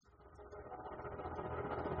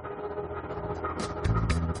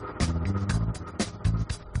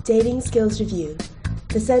Dating Skills Review,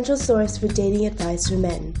 the central source for dating advice for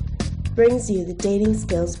men, brings you the Dating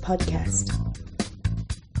Skills Podcast.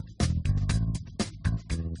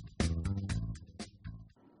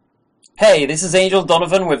 Hey, this is Angel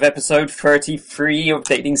Donovan with episode 33 of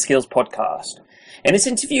Dating Skills Podcast. In this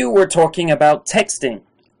interview, we're talking about texting,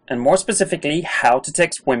 and more specifically, how to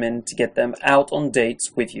text women to get them out on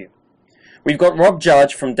dates with you. We've got Rob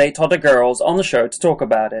Judge from Date Other Girls on the show to talk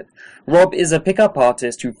about it. Rob is a pickup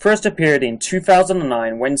artist who first appeared in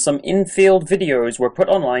 2009 when some in-field videos were put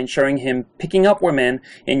online showing him picking up women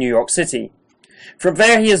in New York City. From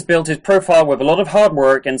there, he has built his profile with a lot of hard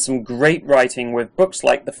work and some great writing with books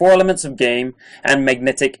like The 4 Elements of Game and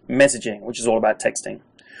Magnetic Messaging, which is all about texting.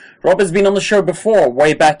 Rob has been on the show before,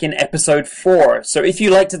 way back in episode 4, so if you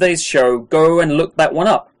like today's show, go and look that one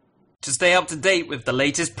up. To stay up to date with the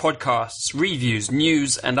latest podcasts, reviews,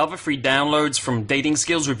 news, and other free downloads from Dating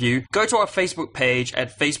Skills Review, go to our Facebook page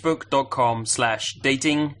at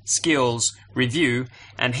facebook.com/datingskillsreview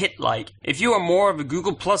and hit like. If you are more of a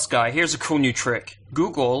Google Plus guy, here's a cool new trick.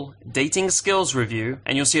 Google Dating Skills Review,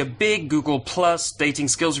 and you'll see a big Google Plus Dating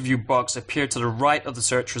Skills Review box appear to the right of the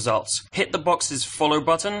search results. Hit the box's follow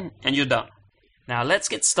button, and you're done. Now let's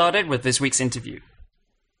get started with this week's interview.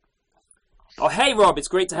 Oh, hey, Rob, it's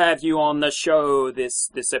great to have you on the show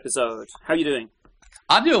this episode. How are you doing?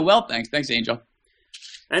 I'm doing well, thanks. Thanks, Angel.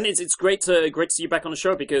 And it's great to see you back on the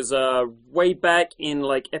show because way back in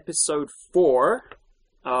like episode 4,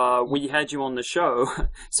 we had you on the show.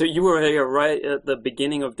 So you were here right at the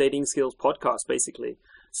beginning of Dating Skills Podcast, basically.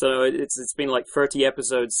 So it's been like 30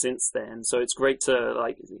 episodes since then. So it's great to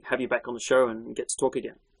like have you back on the show and get to talk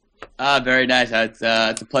again. Very nice. It's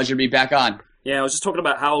a pleasure to be back on. Yeah, I was just talking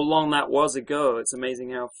about how long that was ago. It's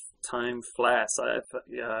amazing how time flies,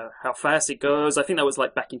 how fast it goes. I think that was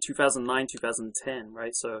like back in 2009, 2010,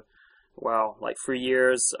 right? So, wow, like 3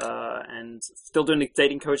 years and still doing the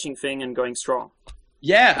dating coaching thing and going strong.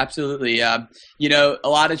 Yeah, absolutely. A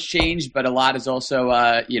lot has changed, but a lot has also,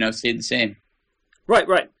 stayed the same.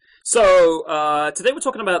 Right. So today we're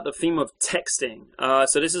talking about the theme of texting.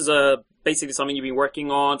 So this is basically something you've been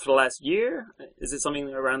working on for the last year. Is it something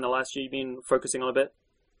around the last year you've been focusing on a bit?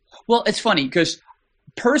 Well, it's funny because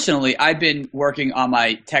personally, I've been working on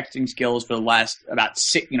my texting skills for the last about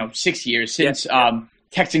 6 years since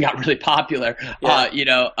texting got really popular. Yeah.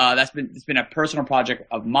 It's been a personal project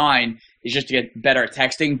of mine is just to get better at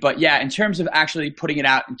texting. But yeah, in terms of actually putting it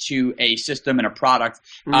out into a system and a product,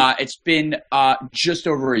 it's been just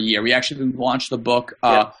over a year. We actually launched the book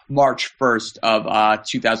March 1st of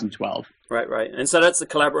 2012. Right. And so that's a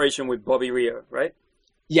collaboration with Bobby Rio, right?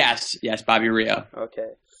 Yes, Bobby Rio.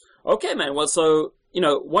 Okay, man. Well, so,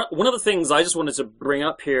 one of the things I just wanted to bring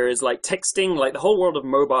up here is like texting, like the whole world of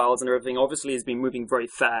mobiles and everything obviously has been moving very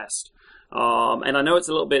fast. And I know it's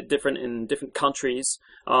a little bit different in different countries.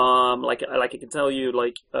 Like I can tell you,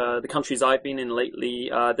 like, the countries I've been in lately,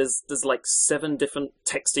 there's like 7 different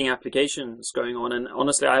texting applications going on. And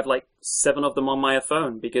honestly, I have like 7 of them on my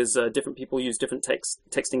phone because, different people use different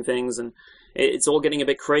texting things and it's all getting a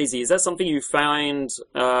bit crazy. Is that something you find,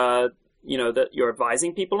 that you're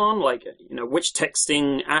advising people on? Like, which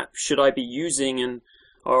texting app should I be using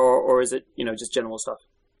or is it, just general stuff?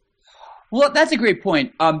 Well, that's a great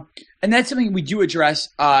point. And that's something we do address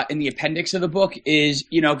in the appendix of the book is,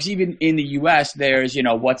 because even in the U.S., there's,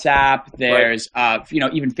 WhatsApp, there's,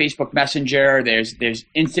 even Facebook Messenger, there's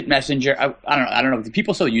Instant Messenger. I don't know. Do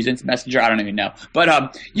people still use Instant Messenger? I don't even know.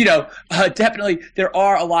 But, definitely there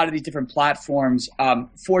are a lot of these different platforms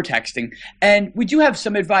for texting. And we do have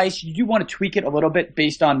some advice. You do want to tweak it a little bit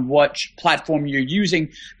based on which platform you're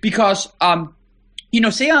using because,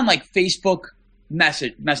 say on like Facebook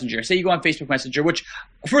Messenger. Say you go on Facebook Messenger, which,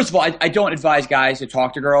 first of all, I don't advise guys to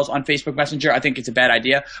talk to girls on Facebook Messenger. I think it's a bad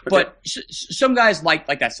idea. Okay. But some guys like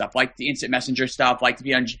that stuff, like the instant messenger stuff, like to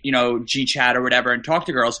be on, GChat or whatever and talk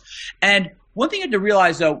to girls. And one thing you have to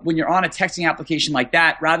realize, though, when you're on a texting application like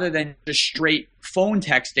that, rather than just straight phone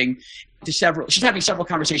texting she's having several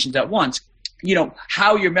conversations at once,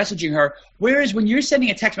 how you're messaging her. Whereas when you're sending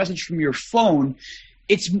a text message from your phone,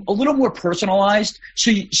 it's a little more personalized.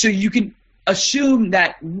 So you can assume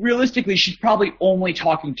that realistically she's probably only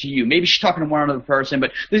talking to you. Maybe she's talking to one other person,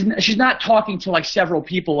 but she's not talking to like several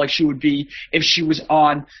people like she would be if she was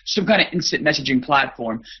on some kind of instant messaging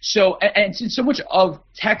platform. So, and since so much of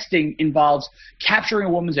texting involves capturing a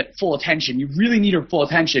woman's full attention, you really need her full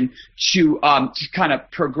attention to kind of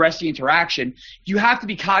progress the interaction. You have to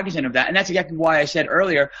be cognizant of that. And that's exactly why I said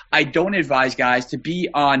earlier, I don't advise guys to be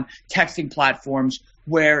on texting platforms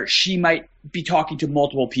where she might be talking to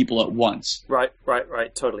multiple people at once. Right,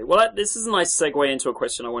 totally. Well, this is a nice segue into a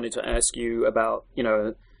question I wanted to ask you about,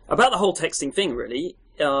 about the whole texting thing, really,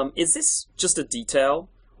 is this just a detail,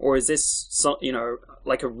 or is this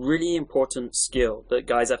like a really important skill that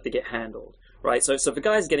guys have to get handled? Right, so for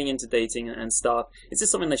guys getting into dating and stuff, is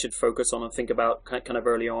this something they should focus on and think about kind of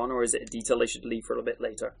early on, or is it a detail they should leave for a little bit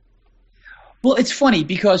later? Well, it's funny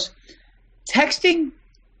because texting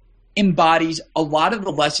embodies a lot of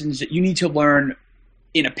the lessons that you need to learn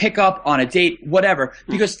in a pickup, on a date, whatever.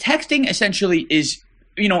 Because texting essentially is,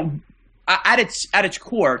 at its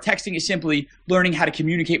core, texting is simply learning how to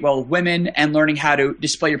communicate well with women and learning how to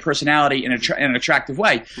display your personality in an attractive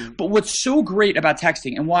way. Mm-hmm. But what's so great about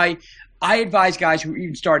texting, and why I advise guys who are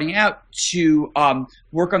even starting out to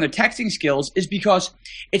work on their texting skills, is because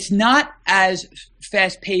it's not as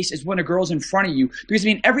fast-paced as when a girl's in front of you. Because,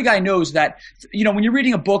 every guy knows that, when you're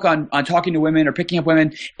reading a book on talking to women or picking up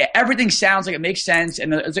women, everything sounds like it makes sense.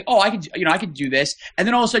 And it's like, oh, I could do this. And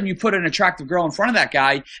then all of a sudden you put an attractive girl in front of that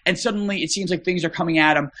guy, and suddenly it seems like things are coming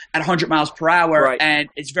at him at 100 miles per hour. Right. And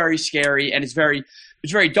it's very scary, and it's very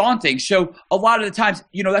daunting. So a lot of the times,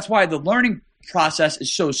 that's why the learning process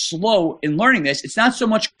is so slow in learning this. It's not so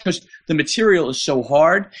much because the material is so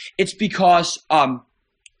hard. It's because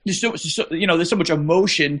there's so much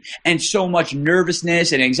emotion and so much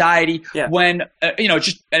nervousness and anxiety when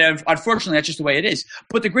unfortunately that's just the way it is.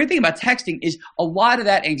 But the great thing about texting is a lot of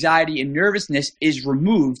that anxiety and nervousness is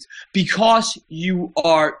removed because you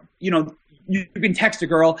can text a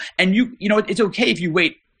girl, and it's okay if you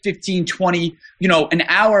wait 15, 20, an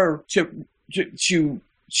hour to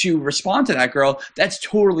respond to that girl. That's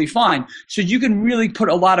totally fine. So you can really put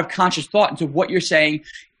a lot of conscious thought into what you're saying,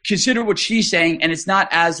 consider what she's saying, and it's not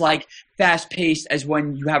as fast paced as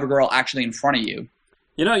when you have a girl actually in front of you.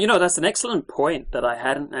 That's an excellent point that I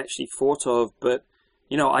hadn't actually thought of, but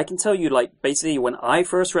I can tell you, basically when I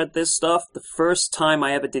first read this stuff, the first time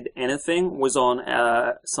I ever did anything was on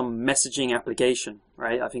some messaging application,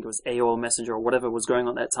 right? I think it was AOL Messenger or whatever was going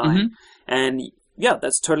on at that time. Mm-hmm. And yeah,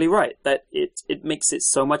 that's totally right. That it makes it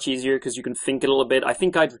so much easier because you can think a little bit. I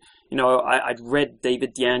think I'd read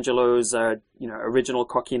David D'Angelo's original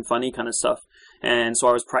Cocky and Funny kind of stuff, and so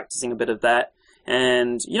I was practicing a bit of that.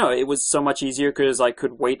 And it was so much easier because I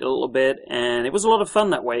could wait a little bit, and it was a lot of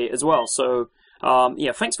fun that way as well. So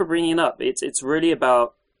thanks for bringing it up. It's really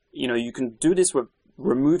about you can do this with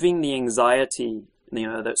removing the anxiety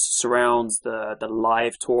that surrounds the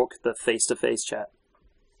live talk, the face-to-face chat.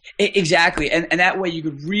 Exactly. And that way you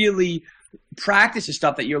could really practice the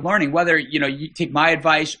stuff that you're learning, whether, you take my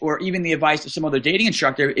advice or even the advice of some other dating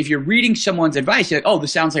instructor. If you're reading someone's advice, you're like, oh,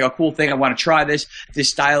 this sounds like a cool thing. I want to try this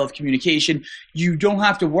style of communication. You don't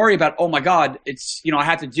have to worry about, oh my God, it's, I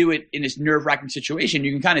have to do it in this nerve-wracking situation.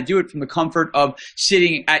 You can kind of do it from the comfort of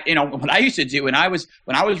sitting at, what I used to do when I was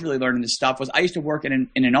really learning this stuff was I used to work in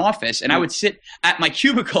an office, and I would sit at my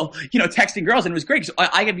cubicle, texting girls, and it was great because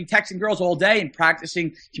I could be texting girls all day and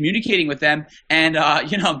practicing communicating with them. And,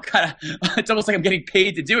 I'm kind of, it's almost like I'm getting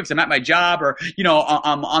paid to do it because I'm at my job, or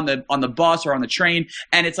I'm on the bus or on the train,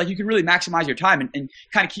 and it's like you can really maximize your time and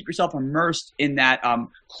kind of keep yourself immersed in that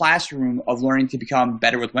classroom of learning to become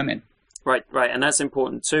better with women. Right, and that's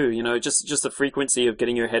important too. Just the frequency of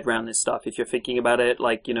getting your head around this stuff. If you're thinking about it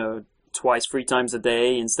twice, 3 times a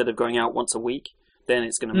day instead of going out once a week, then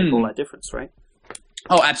it's going to make all that difference, right?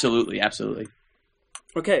 Oh, absolutely.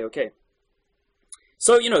 Okay.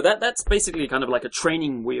 So, that's basically kind of like a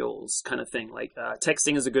training wheels kind of thing.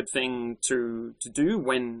 Texting is a good thing to do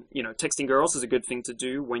when, texting girls is a good thing to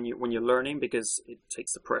do when you're learning, because it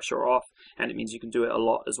takes the pressure off, and it means you can do it a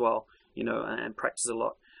lot as well, and practice a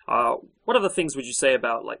lot. What other things would you say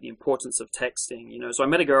about the importance of texting? So I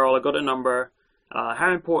met a girl, I got a number.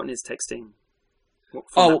 How important is texting?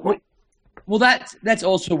 Well, that's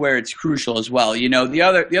also where it's crucial as well. The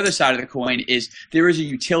other side of the coin is there is a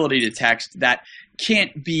utility to text that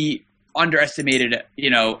can't be underestimated,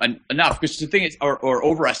 enough. Because the thing is, or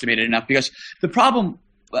overestimated enough. Because the problem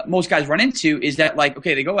most guys run into is that,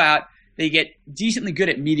 they go out, they get decently good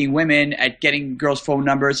at meeting women, at getting girls' phone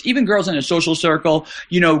numbers, even girls in a social circle,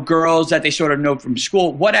 girls that they sort of know from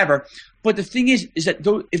school, whatever. But the thing is that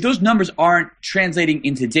if those numbers aren't translating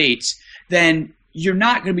into dates, then you're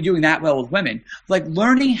not going to be doing that well with women.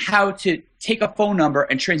 Learning how to take a phone number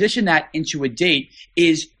and transition that into a date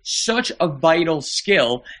is such a vital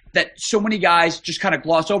skill that so many guys just kind of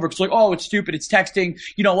gloss over because it's stupid, it's texting.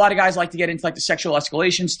 A lot of guys like to get into the sexual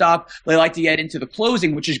escalation stuff. They like to get into the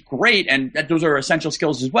closing, which is great, and those are essential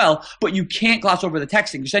skills as well. But you can't gloss over the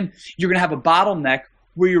texting because then you're going to have a bottleneck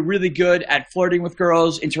where you're really good at flirting with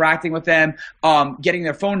girls, interacting with them, getting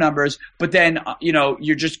their phone numbers, but then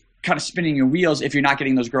you're just kind of spinning your wheels if you're not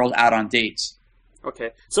getting those girls out on dates.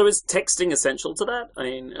 Okay, so is texting essential to that? I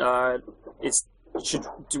mean,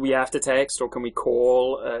 do we have to text or can we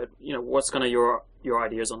call? What's kind of your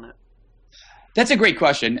ideas on that? That's a great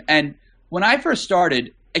question. And when I first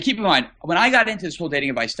started, and keep in mind, when I got into this whole dating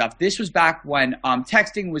advice stuff, this was back when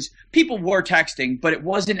people were texting, but it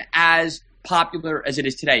wasn't as popular as it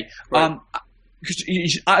is today. Right.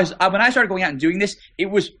 When I started going out and doing this, it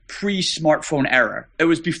was pre-smartphone era. It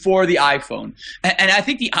was before the iPhone. And I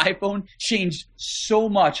think the iPhone changed so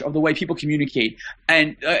much of the way people communicate.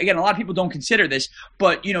 And again, a lot of people don't consider this,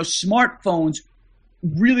 but smartphones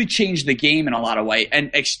really changed the game in a lot of ways, and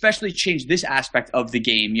especially changed this aspect of the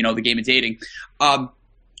game, the game of dating.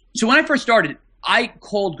 So when I first started, I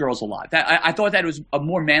called girls a lot. I thought that it was a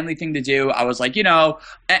more manly thing to do. I was like,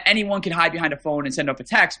 anyone can hide behind a phone and send up a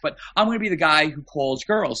text, but I'm going to be the guy who calls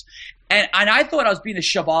girls. And I thought I was being a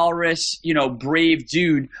chivalrous, brave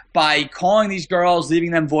dude by calling these girls, leaving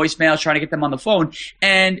them voicemails, trying to get them on the phone.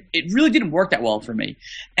 And it really didn't work that well for me.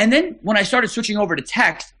 And then when I started switching over to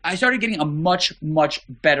text, I started getting a much, much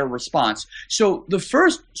better response. So the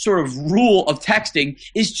first sort of rule of texting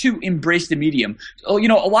is to embrace the medium. A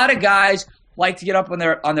lot of guys like to get up on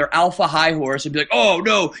their alpha high horse and be like, oh,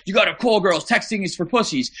 no, you got to call girls. Texting is for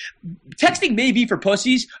pussies. Texting may be for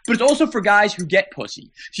pussies, but it's also for guys who get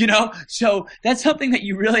pussy, So that's something that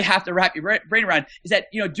you really have to wrap your brain around, is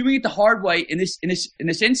that, doing it the hard way in this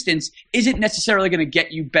instance isn't necessarily going to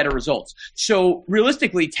get you better results. So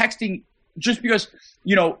realistically, texting, just because,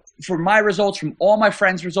 from my results, from all my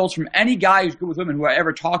friends' results, from any guy who's good with women who I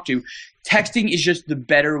ever talked to, texting is just the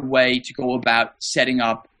better way to go about setting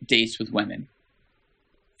up dates with women.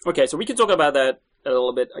 Okay, so we can talk about that a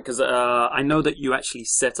little bit, because I know that you actually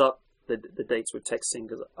set up the dates with texting,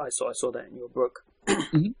 because I saw that in your book.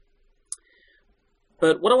 Mm-hmm.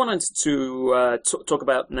 But what I wanted to talk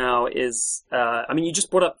about now is, you just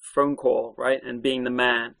brought up phone call, right, and being the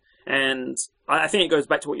man. And I think it goes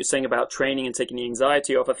back to what you're saying about training and taking the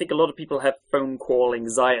anxiety off. I think a lot of people have phone call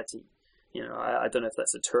anxiety. I don't know if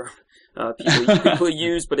that's a term people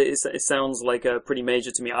use, but it sounds like pretty major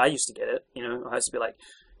to me. I used to get it. I used to be like,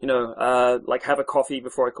 like have a coffee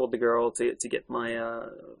before I called the girl to get my,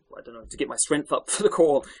 to get my strength up for the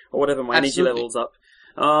call or whatever, my Absolutely. energy levels up.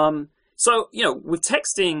 So, with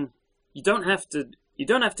texting, you don't have to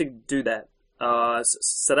do that.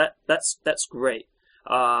 So that's great.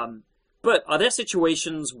 But are there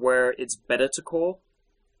situations where it's better to call?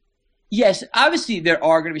 Yes, obviously there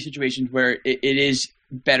are going to be situations where it is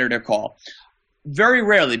better to call. Very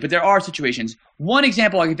rarely, but there are situations. One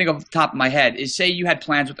example I can think of off the top of my head is, say you had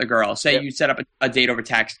plans with a girl. Say Yep. you set up a date over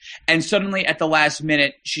text, and suddenly at the last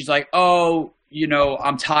minute she's like, oh,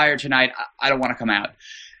 I'm tired tonight. I don't want to come out.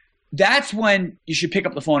 That's when you should pick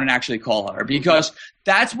up the phone and actually call her, because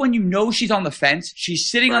that's when she's on the fence. She's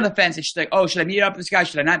sitting on the fence and she's like, oh, should I meet up with this guy?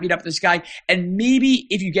 Should I not meet up with this guy? And maybe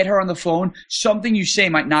if you get her on the phone, something you say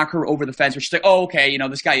might knock her over the fence, where she's like, oh, okay,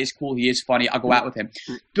 this guy is cool. He is funny. I'll go out with him.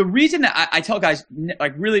 The reason that I tell guys,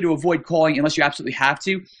 like, really to avoid calling unless you absolutely have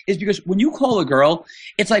to, is because when you call a girl,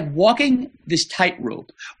 it's like walking this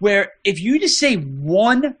tightrope where if you just say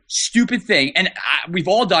one stupid thing, and we've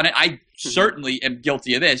all done it. I certainly am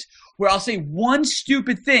guilty of this, where I'll say one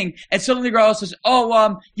stupid thing and suddenly the girl says,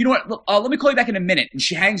 oh, you know what, let me call you back in a minute. And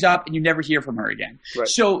she hangs up and you never hear from her again. Right.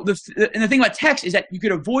 So the thing about text is that you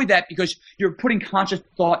could avoid that because you're putting conscious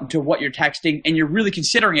thought into what you're texting and you're really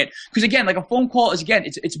considering it. Because again, like a phone call is, again,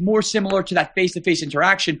 it's more similar to that face-to-face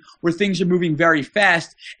interaction where things are moving very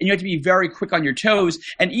fast and you have to be very quick on your toes.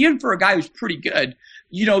 And even for a guy who's pretty good,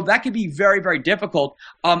 that could be very, very difficult.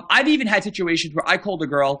 I've even had situations where I called a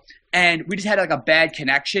girl and we just had like a bad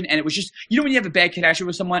connection, and it was just, when you have a bad connection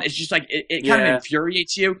with someone, it's just like, it kind of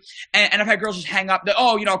infuriates you. And I've had girls just hang up,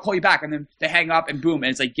 I'll call you back, and then they hang up and boom,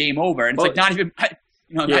 and it's like game over. And it's like not even,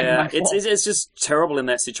 not even my fault. It's just terrible in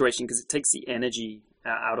that situation because it takes the energy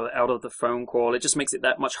out of the phone call. It just makes it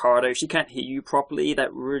that much harder. If she can't hear you properly,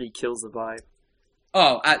 that really kills the vibe.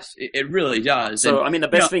 Oh, it really does. So, the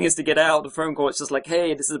best thing is to get out of the phone call. It's just like,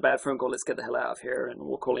 hey, this is a bad phone call. Let's get the hell out of here, and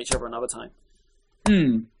we'll call each other another time.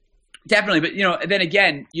 Definitely. But, then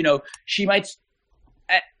again, she might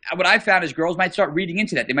 – what I've found is girls might start reading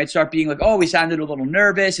into that. They might start being like, oh, we sounded a little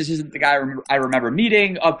nervous. This isn't the guy I remember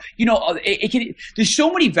meeting. There's so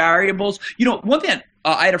many variables. One thing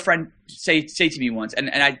I had a friend say to me once, and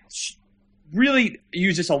I – really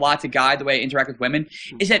use this a lot to guide the way I interact with women,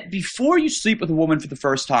 is that before you sleep with a woman for the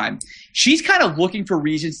first time, she's kind of looking for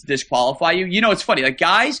reasons to disqualify you. It's funny. Like,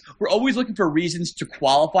 guys, we're always looking for reasons to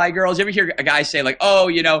qualify girls. You ever hear a guy say like, oh,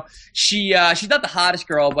 she's not the hottest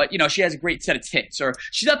girl, but, she has a great set of tits, or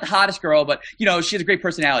she's not the hottest girl, but, she has a great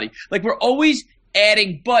personality. Like, we're always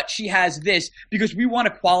adding, but she has this, because we want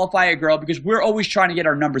to qualify a girl, because we're always trying to get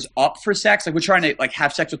our numbers up for sex. Like we're trying to like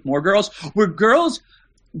have sex with more girls. Where girls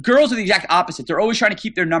are the exact opposite. They're always trying to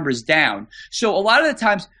keep their numbers down. So a lot of the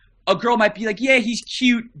times a girl might be like, yeah, he's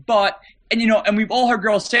cute, but, and and we've all heard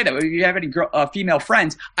girls say that. If you have any female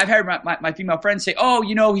friends, I've heard my female friends say, oh,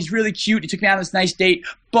 he's really cute. He took me on this nice date,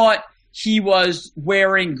 but he was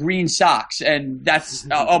wearing green socks, and that's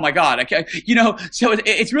oh my god, okay, So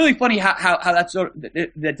it's really funny how that's sort of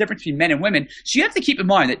the difference between men and women. So you have to keep in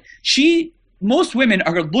mind that most women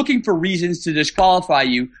are looking for reasons to disqualify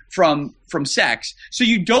you from sex. So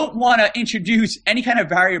you don't want to introduce any kind of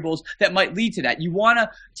variables that might lead to that. You want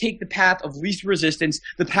to take the path of least resistance,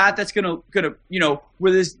 the path that's gonna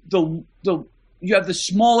where there's you have the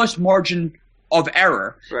smallest margin of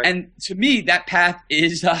error. Right. And to me, that path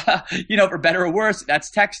is, for better or worse, that's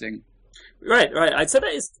texting. Right. I'd say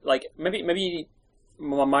that is like maybe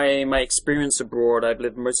my experience abroad. I've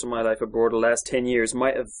lived most of my life abroad the last 10 years.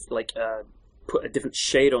 Might have put a different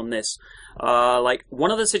shade on this. Like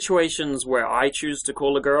one of the situations where I choose to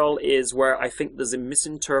call a girl is where I think there's a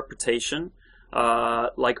misinterpretation,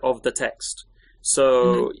 of the text.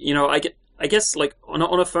 So I guess like on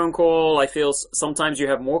a phone call, I feel sometimes you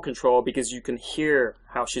have more control because you can hear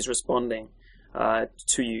how she's responding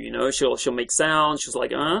to you. She'll make sounds. She's like,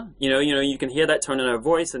 you can hear that tone in her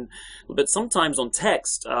voice. But sometimes on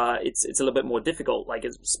text, it's a little bit more difficult. Like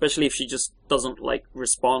especially if she just doesn't like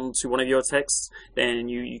respond to one of your texts, then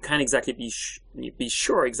you can't exactly be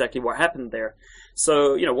sure exactly what happened there.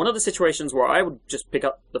 So, one of the situations where I would just pick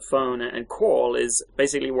up the phone and call is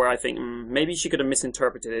basically where I think maybe she could have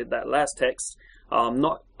misinterpreted that last text. I'm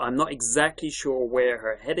not exactly sure where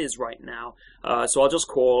her head is right now. So I'll just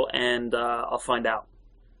call and I'll find out.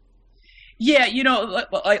 Yeah,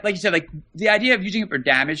 like you said, like the idea of using it for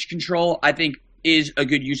damage control, I think is a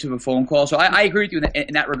good use of a phone call. So I agree with you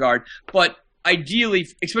in that regard. But ideally,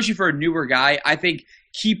 especially for a newer guy, I think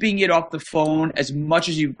keeping it off the phone as much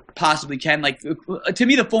as you possibly can. Like to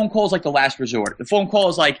me, the phone call is like the last resort. The phone call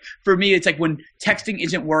is like, for me, it's like when texting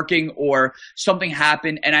isn't working or something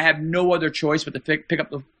happened and I have no other choice but to pick up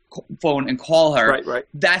the phone and call her. Right.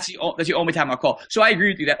 That's the only time I'll call. So I agree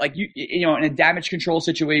with you that like in a damage control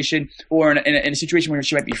situation or in a situation where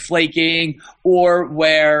she might be flaking or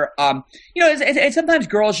where it's sometimes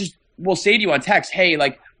girls just will say to you on text, hey,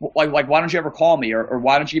 like why don't you ever call me or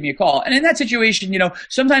why don't you give me a call? And in that situation,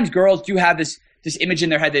 sometimes girls do have this image in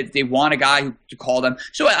their head that they want a guy to call them.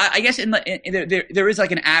 So I guess there is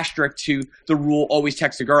like an asterisk to the rule, always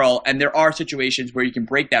text a girl. And there are situations where you can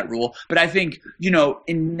break that rule. But I think, in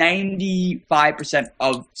 95%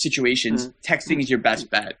 of situations, texting is your best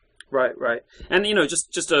bet. Right. And,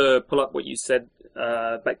 just to pull up what you said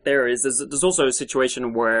back there there's also a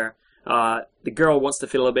situation where the girl wants to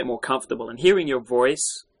feel a little bit more comfortable, and hearing your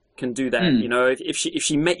voice can do that. If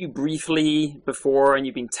she met you briefly before and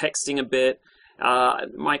you've been texting a bit,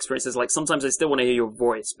 my experience is like sometimes they still want to hear your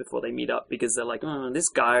voice before they meet up because they're like, oh, this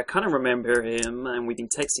guy, I kind of remember him and we've been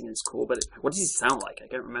texting and it's cool, but what does he sound like? I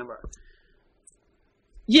can't remember.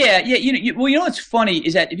 Yeah. What's funny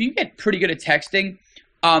is that if you get pretty good at texting,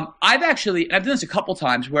 I've done this a couple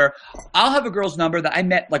times where I'll have a girl's number that I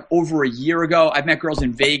met like over a year ago. I've met girls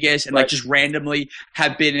in Vegas and like just randomly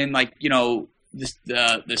have been in like,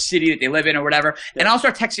 the city that they live in or whatever. Yeah. And I'll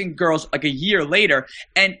start texting girls like a year later.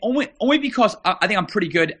 And only because I think I'm pretty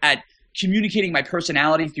good at communicating my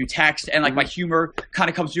personality through text and like my humor kind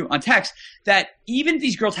of comes through on text, that even if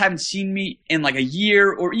these girls haven't seen me in like a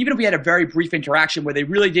year, or even if we had a very brief interaction where they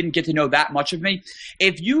really didn't get to know that much of me,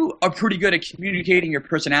 if you are pretty good at communicating your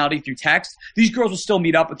personality through text, these girls will still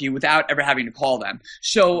meet up with you without ever having to call them.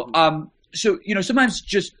 So sometimes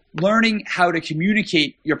just learning how to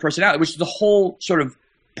communicate your personality, which is the whole sort of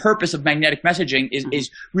purpose of magnetic messaging, is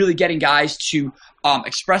really getting guys to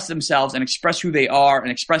express themselves and express who they are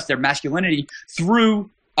and express their masculinity through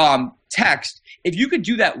text. If you could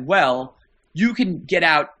do that well, you can get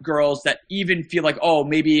out girls that even feel like, oh,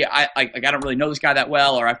 maybe I don't really know this guy that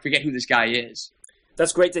well, or I forget who this guy is.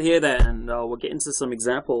 That's great to hear that, and we'll get into some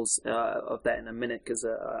examples of that in a minute because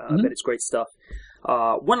I bet it's great stuff.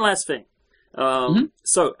 One last thing.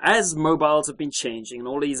 So as mobiles have been changing and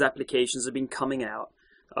all these applications have been coming out,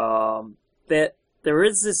 there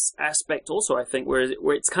is this aspect also, I think,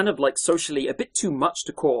 where it's kind of like socially a bit too much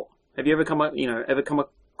to call. Have you ever come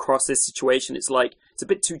across this situation? It's like it's a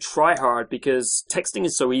bit too try hard because texting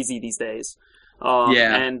is so easy these days.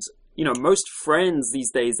 And most friends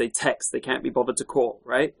these days, they text. They can't be bothered to call,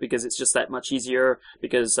 right? Because it's just that much easier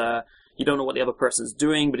because you don't know what the other person's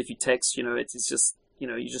doing. But if you text, it's just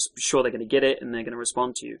you're just sure they're going to get it and they're going to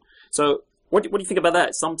respond to you. So What do you think about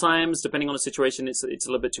that? Sometimes, depending on the situation, it's a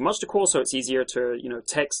little bit too much to call, so it's easier to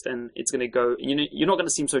text, and it's going to go. You're not going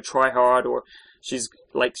to seem so try hard, or she's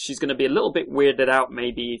going to be a little bit weirded out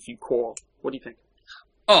maybe if you call. What do you think?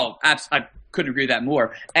 Oh, I couldn't agree with that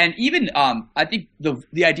more. And even I think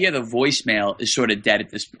the idea of the voicemail is sort of dead at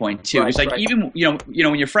this point too. It's like even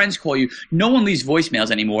when your friends call you, no one leaves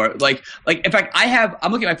voicemails anymore. Like in fact,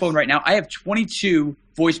 I'm looking at my phone right now. I have 22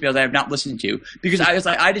 voicemails I have not listened to because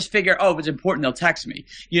I just figure, oh, if it's important, they'll text me.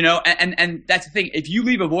 And that's the thing. If you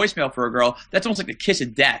leave a voicemail for a girl, that's almost like the kiss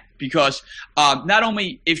of death because not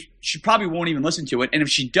only if she probably won't even listen to it, and if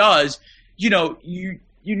she does,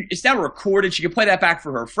 it's now recorded. She can play that back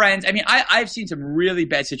for her friends. I mean, I've seen some really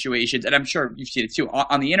bad situations, and I'm sure you've seen it too,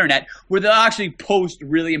 on the internet, where they'll actually post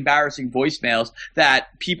really embarrassing voicemails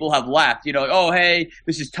that people have left. Oh, hey,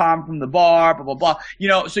 this is Tom from the bar, blah, blah,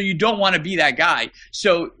 blah. So you don't want to be that guy.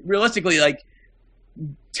 So realistically,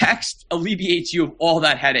 text alleviates you of all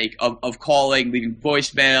that headache of calling, leaving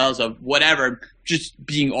voicemails, of whatever, just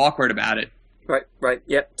being awkward about it. Right.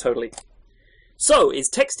 Yep, totally. So, is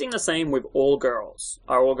texting the same with all girls?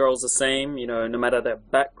 Are all girls the same, no matter their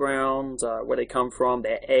background, where they come from,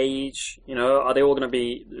 their age, are they all going to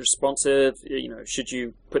be responsive? Should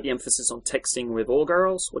you put the emphasis on texting with all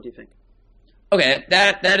girls? What do you think? Okay,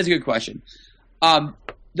 that is a good question.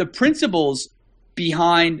 The principles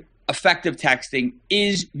behind effective texting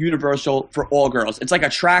is universal for all girls. It's like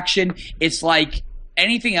attraction. It's like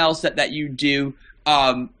anything else that you do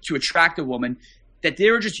to attract a woman. That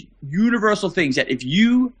there are just universal things that if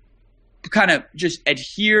you kind of just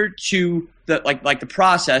adhere to the the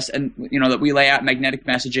process and that we lay out magnetic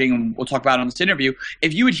messaging and we'll talk about it on this interview,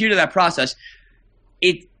 if you adhere to that process,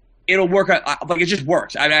 it'll work out. It just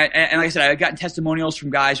works. And like I said, I've gotten testimonials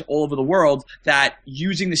from guys all over the world that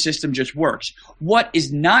using the system just works. What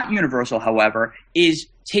is not universal, however, is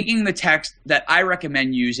taking the text that I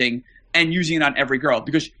recommend using and using it on every girl,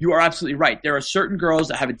 because you are absolutely right. There are certain girls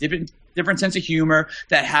that have a different sense of humor,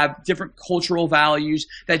 that have different cultural values,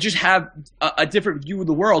 that just have a different view of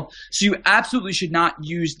the world. So you absolutely should not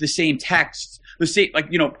use the same text,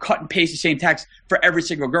 cut and paste the same text for every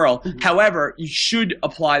single girl. Mm-hmm. However, you should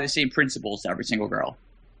apply the same principles to every single girl.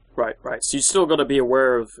 Right. So you still got to be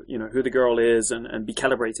aware of, who the girl is and be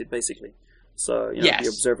calibrated, basically. So, yes. Be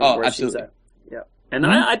observant where absolutely. she's at. Yeah. And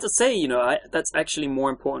I had to say, that's actually more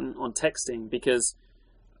important on texting because,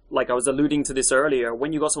 like I was alluding to this earlier,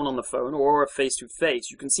 when you got someone on the phone or face-to-face,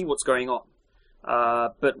 you can see what's going on.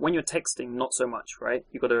 But when you're texting, not so much, right?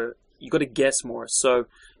 You got to guess more. So,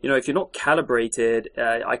 if you're not calibrated,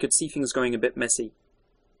 I could see things going a bit messy.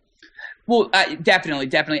 Well, definitely.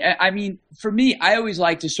 I mean, for me, I always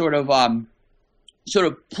like to sort of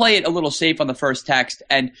play it a little safe on the first text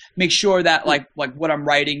and make sure that like what I'm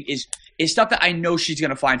writing is stuff that I know she's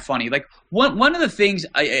gonna find funny. Like one of the things,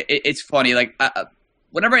 it's funny.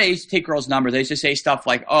 Whenever I used to take girls' numbers, I used to say stuff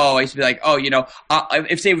like,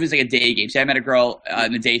 if say it was like a day game, say I met a girl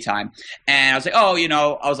in the daytime, and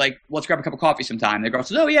I was like, let's grab a cup of coffee sometime. And the girl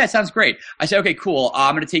says, oh yeah, it sounds great. I said, okay, cool.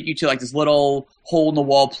 I'm going to take you to this little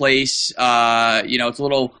hole-in-the-wall place. It's a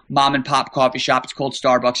little mom-and-pop coffee shop. It's called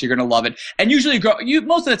Starbucks. You're going to love it. And usually,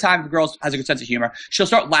 most of the time, if a girl has a good sense of humor, she'll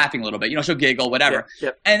start laughing a little bit. She'll giggle, whatever.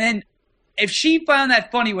 Yep. And then if she found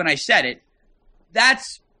that funny when I said it,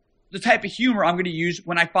 that's the type of humor I'm going to use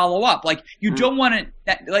when I follow up. You don't want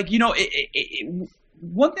to,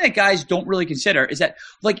 one thing that guys don't really consider is that,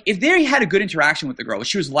 if they had a good interaction with the girl,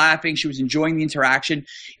 she was laughing, she was enjoying the interaction,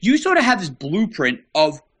 you sort of have this blueprint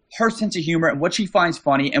of her sense of humor and what she finds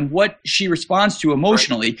funny and what she responds to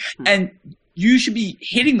emotionally. Right. And you should be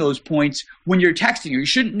hitting those points when you're texting her. You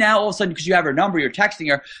shouldn't now all of a sudden, because you have her number, you're texting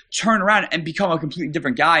her, turn around and become a completely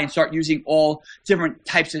different guy and start using all different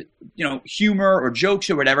types of, humor or jokes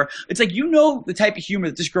or whatever. It's the type of humor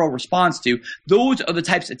that this girl responds to. Those are the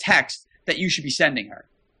types of texts that you should be sending her.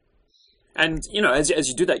 And, as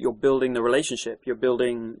you do that, you're building the relationship. You're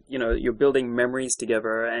building memories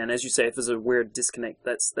together. And as you say, if there's a weird disconnect,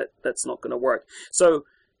 that's not going to work. So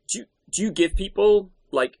do you give people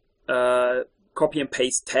copy and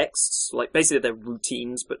paste texts, basically they're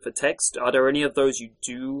routines, but for text? Are there any of those you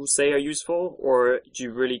do say are useful, or do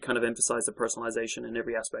you really kind of emphasize the personalization in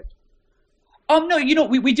every aspect? No,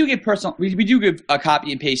 we do give we do give a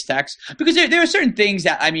copy and paste text because there are certain things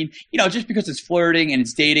that, just because it's flirting and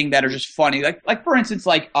it's dating that are just funny. Like for instance,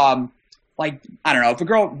 like, I don't know, if a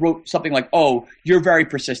girl wrote something like, oh, you're very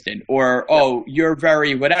persistent, or, oh, you're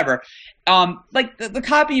very whatever, like the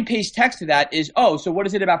copy and paste text to that is, oh, so what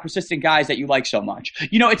is it about persistent guys that you like so much?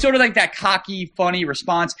 You know, it's sort of like that cocky, funny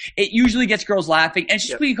response. It usually gets girls laughing, and it's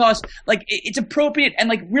just because, like, it's appropriate, and,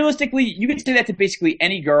 like, realistically, you can say that to basically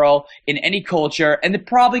any girl in any culture, and they're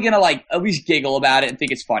probably gonna, like, at least giggle about it and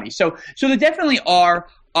think it's funny. So there definitely are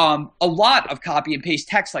a lot of copy and paste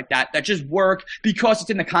text like that just work because it's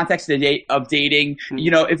in the context of dating. You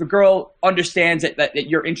know, if a girl understands that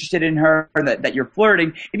you're interested in her, or that you're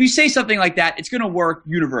flirting, if you say something like that, it's going to work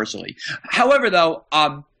universally. However, though,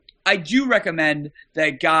 I do recommend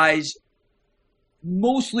that guys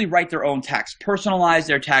mostly write their own text, personalize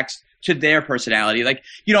their text to their personality. Like,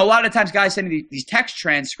 you know, a lot of times guys send me these text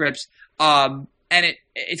transcripts, and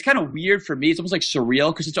it's kind of weird for me. It's almost like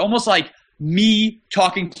surreal because it's almost like me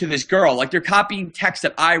talking to this girl. Like, they're copying text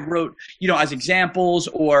that I wrote, you know, as examples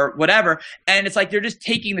or whatever. And it's like they're just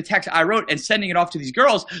taking the text I wrote and sending it off to these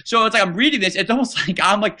girls. So it's like I'm reading this. It's almost like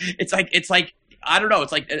it's like I don't know.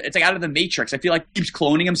 It's like out of the Matrix. I feel like he keeps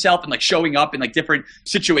cloning himself and, like, showing up in, like, different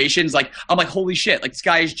situations. Like, I'm like, holy shit! Like, this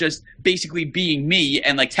guy is just basically being me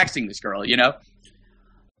and, like, texting this girl. You know.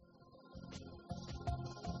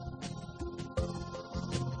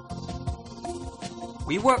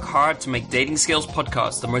 We work hard to make Dating Skills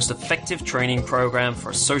Podcast the most effective training program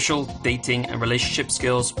for social, dating, and relationship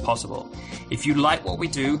skills possible. If you like what we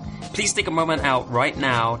do, please take a moment out right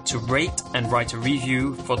now to rate and write a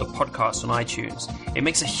review for the podcast on iTunes. It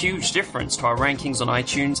makes a huge difference to our rankings on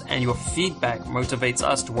iTunes, and your feedback motivates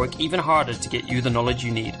us to work even harder to get you the knowledge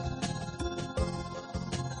you need.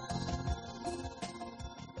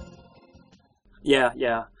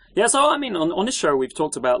 Yeah, so I mean, on this show, we've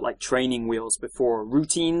talked about, like, training wheels before,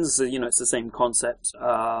 routines. You know, it's the same concept.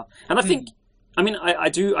 And I think, I mean, I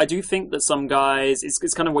do think that some guys,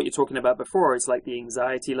 it's kind of what you're talking about before. It's like the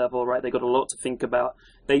anxiety level, right? They got a lot to think about.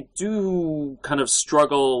 They do kind of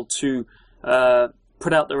struggle to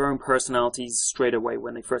put out their own personalities straight away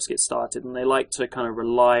when they first get started, and they like to kind of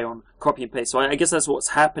rely on copy and paste. So I guess that's what's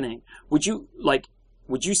happening.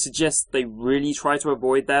 Would you suggest they really try to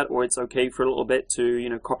avoid that, or it's okay for a little bit to, you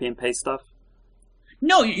know, copy and paste stuff?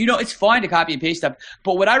 No, you know, it's fine to copy and paste stuff.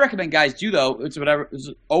 But what I recommend guys do, though, it's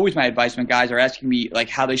always my advice when guys are asking me, like,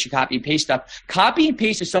 how they should copy and paste stuff. Copy and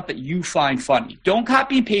paste the stuff that you find funny. Don't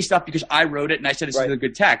copy and paste stuff because I wrote it and I said this is a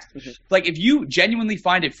good text. Like, if you genuinely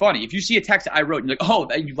find it funny, if you see a text that I wrote and you're like, oh,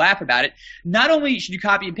 and you laugh about it, not only should you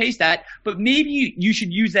copy and paste that, but maybe you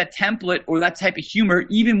should use that template or that type of humor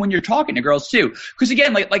even when you're talking to girls too. Because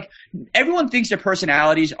again, like everyone thinks their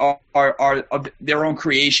personalities are of their own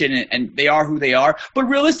creation and they are who they are. But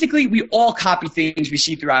realistically, we all copy things we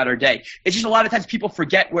see throughout our day. It's just a lot of times people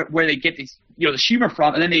forget where they get these, you know, the humor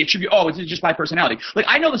from, and then they attribute, oh, it's just my personality. Like,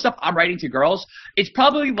 I know the stuff I'm writing to girls, it's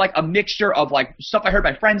probably like a mixture of, like, stuff I heard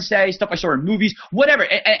my friends say, stuff I saw in movies, whatever,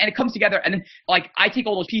 and it comes together, and then, like, I take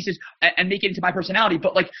all those pieces and make it into my personality.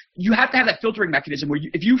 But, like, you have to have that filtering mechanism where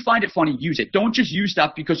if you find it funny, use it. Don't just use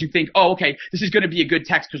stuff because you think, oh, okay, this is going to be a good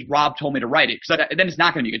text because Rob told me to write it, because then it's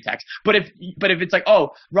not going to be a good text. But if it's like,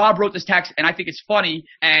 oh, Rob wrote this text and I think it's funny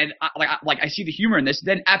and I see the humor in this,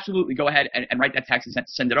 then absolutely go ahead and write that text and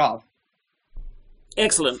send it off.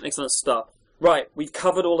 Excellent stuff. Right, we've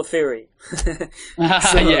covered all the theory.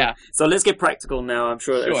 Yeah. So let's get practical now. I'm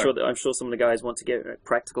sure some of the guys want to get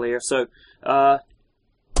practical here. So,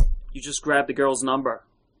 you just grab the girl's number.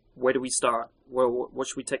 Where do we start? What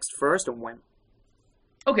should we text first, and when?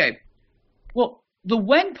 Okay. Well, the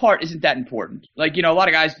when part isn't that important. Like, you know, a lot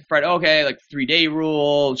of guys fret, okay, like 3-day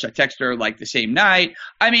rule, should I text her like the same night?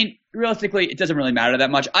 I mean, realistically, it doesn't really matter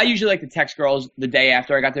that much. I usually like to text girls the day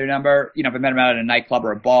after I got their number. You know, if I met them out at a nightclub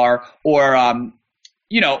or a bar, or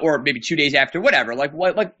you know, or maybe 2 days after, whatever. Like,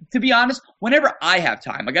 to be honest, whenever I have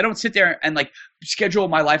time, like, I don't sit there and, like, schedule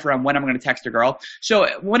my life around when I'm going to text a girl. So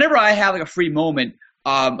whenever I have, like, a free moment,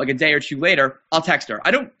 like a day or two later, I'll text her.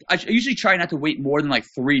 I usually try not to wait more than like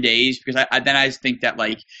 3 days, because then I just think that,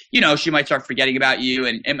 like, you know, she might start forgetting about you,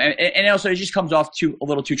 and also it just comes off a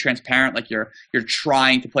little too transparent, like you're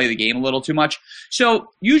trying to play the game a little too much. So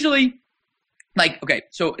usually, like, okay,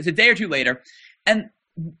 so it's a day or two later, and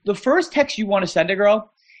the first text you want to send a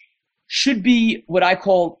girl should be what I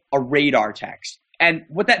call a radar text. And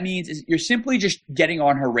what that means is you're simply just getting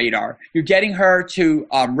on her radar. You're getting her to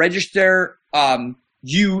register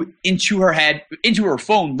you into her head, into her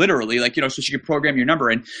phone, literally, like, you know, so she could program your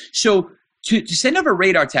number in. So to send over a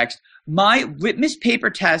radar text, my litmus paper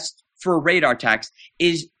test for a radar text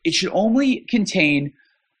is it should only contain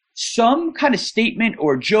some kind of statement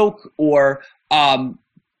or joke or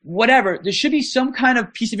whatever, there should be some kind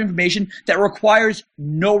of piece of information that requires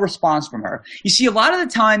no response from her. You see, a lot of the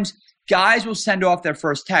times, guys will send off their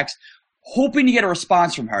first text hoping to get a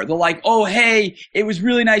response from her. They're like, oh, hey, it was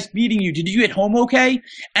really nice meeting you. Did you get home okay?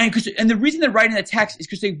 And the reason they're writing the text is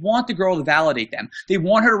because they want the girl to validate them. They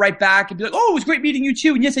want her to write back and be like, oh, it was great meeting you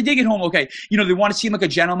too. And yes, I did get home okay. You know, they want to seem like a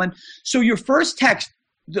gentleman. So your first text,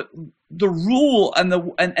 the rule and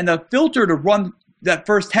the filter to run that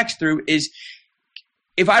first text through is,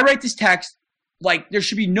 if I write this text, like, there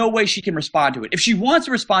should be no way she can respond to it. If she wants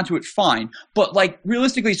to respond to it, fine. But, like,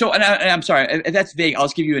 realistically, and I'm sorry, if that's vague, I'll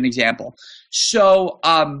just give you an example. So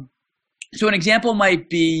an example might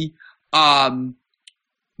be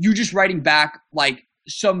you just writing back, like,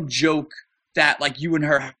 some joke that, like, you and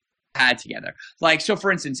her had together. Like, so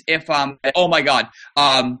for instance, if oh my God,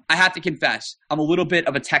 I have to confess, I'm a little bit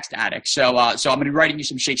of a text addict. So I'm gonna be writing you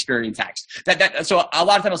some Shakespearean text. So a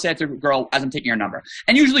lot of times I'll say that to a girl as I'm taking her number.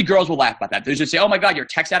 And usually girls will laugh about that. They'll just say, oh my God, you're a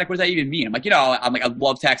text addict, what does that even mean? I'm like, I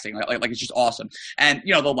love texting. Like it's just awesome. And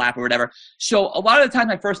they'll laugh or whatever. So a lot of the time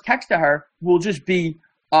my first text to her will just be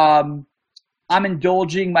I'm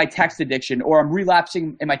indulging my text addiction, or I'm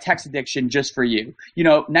relapsing in my text addiction just for you.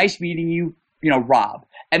 Nice meeting you, Rob.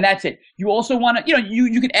 And that's it. You also want to,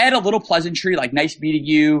 you can add a little pleasantry like nice meeting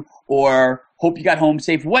you, or hope you got home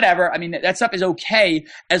safe, whatever. I mean, that stuff is okay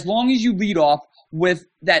as long as you lead off with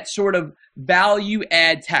that sort of value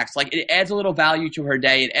add text. Like, it adds a little value to her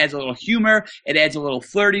day. It adds a little humor. It adds a little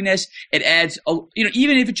flirtiness. It adds,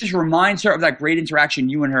 even if it just reminds her of that great interaction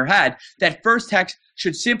you and her had, that first text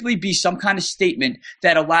should simply be some kind of statement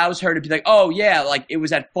that allows her to be like, oh yeah, like it was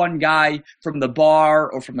that fun guy from the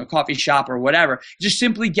bar or from the coffee shop or whatever. Just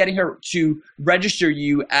simply getting her to register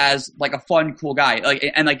you as like a fun, cool guy.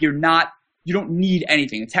 You don't need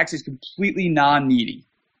anything. The text is completely non-needy.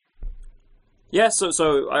 Yeah,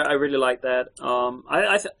 so I really like that.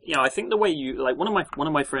 I think the way you, like, one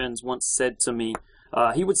of my friends once said to me,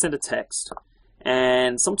 he would send a text,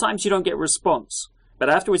 and sometimes you don't get a response. But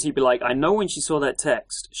afterwards, he'd be like, I know when she saw that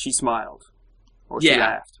text, she smiled. Or she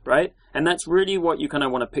laughed, right? And that's really what you kind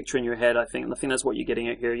of want to picture in your head, I think. And I think that's what you're getting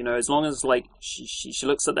at here. As long as, like, she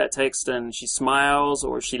looks at that text and she smiles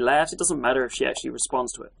or she laughs, it doesn't matter if she actually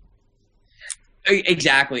responds to it.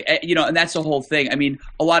 Exactly. And that's the whole thing. I mean,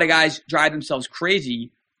 a lot of guys drive themselves crazy,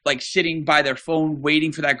 like sitting by their phone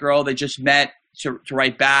waiting for that girl they just met to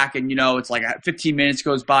write back, and it's like 15 minutes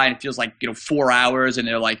goes by and it feels like 4 hours, and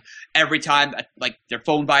they're like, every time like their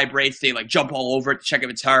phone vibrates they like jump all over it to check if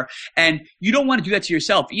it's her. And you don't want to do that to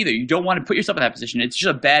yourself either. You don't want to put yourself in that position. It's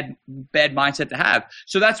just a bad mindset to have.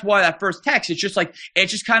 So that's why that first text, it's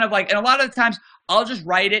just kind of like, and a lot of the times I'll just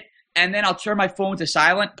write it and then I'll turn my phone to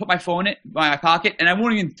silent, put my phone in my pocket, and I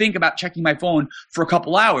won't even think about checking my phone for a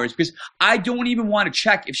couple hours because I don't even want to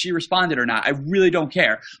check if she responded or not. I really don't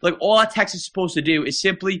care. Like, all that text is supposed to do is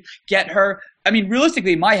simply get her. I mean,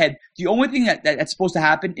 realistically, in my head, the only thing that's supposed to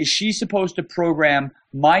happen is she's supposed to program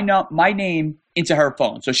my name into her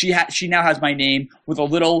phone. So she now has my name with a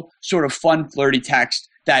little sort of fun, flirty text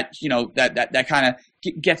that that kind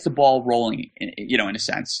of gets the ball rolling, in a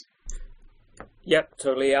sense. Yep,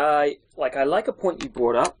 totally. I like a point you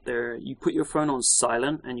brought up there. You put your phone on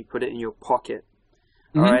silent and you put it in your pocket.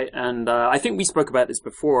 Mm-hmm. All right, and I think we spoke about this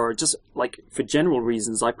before. Just like for general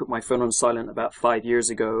reasons, I put my phone on silent about 5 years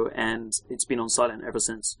ago, and it's been on silent ever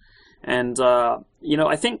since. And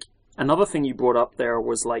I think another thing you brought up there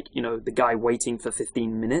was like the guy waiting for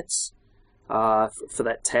 15 minutes for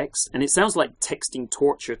that text, and it sounds like texting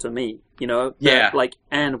torture to me. Yeah.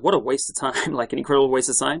 And what a waste of time! Like an incredible waste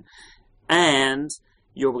of time. And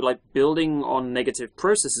you're like building on negative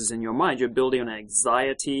processes in your mind. You're building on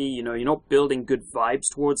anxiety. You're not building good vibes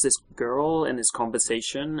towards this girl and this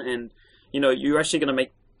conversation. And, you're actually going to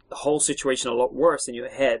make the whole situation a lot worse in your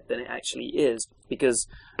head than it actually is. Because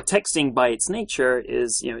texting by its nature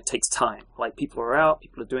is, it takes time. Like, people are out,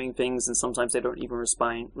 people are doing things, and sometimes they don't even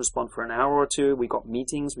respond for an hour or two. We've got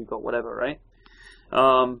meetings, we've got whatever, right?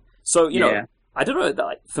 Yeah. I don't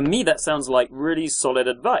know, for me that sounds like really solid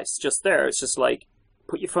advice just there. It's just like,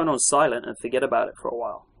 put your phone on silent and forget about it for a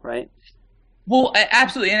while, right? Well,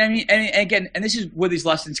 absolutely. And I mean, and again, and this is where these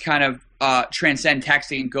lessons kind of transcend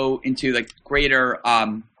texting and go into like greater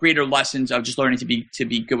lessons of just learning to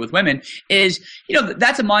be good with women is,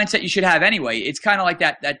 that's a mindset you should have anyway. It's kind of like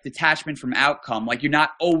that detachment from outcome. Like, you're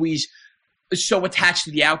not always so attached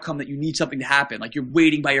to the outcome that you need something to happen. Like, you're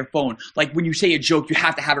waiting by your phone. Like, when you say a joke, you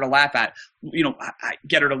have to have her to laugh at.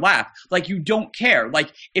 Get her to laugh. Like, you don't care.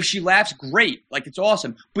 Like, if she laughs, great. Like, it's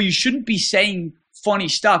awesome. But you shouldn't be saying funny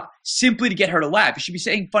stuff simply to get her to laugh. You should be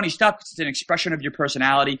saying funny stuff because it's an expression of your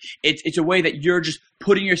personality. It's a way that you're just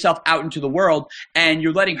putting yourself out into the world, and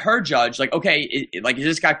you're letting her judge, like, okay, is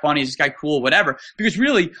this guy funny? Is this guy cool? Whatever. Because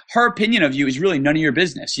really, her opinion of you is really none of your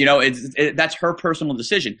business. You know, that's her personal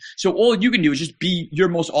decision. So all you can do is just be your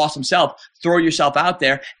most awesome self, throw yourself out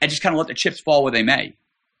there, and just kind of let the chips fall where they may.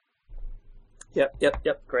 Yep.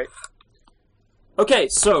 Great. Okay,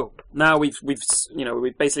 so now we've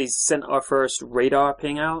basically sent our first radar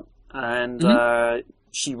ping out, and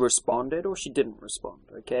she responded or she didn't respond.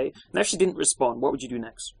 Okay, now if she didn't respond, what would you do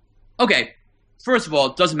next? Okay, first of all,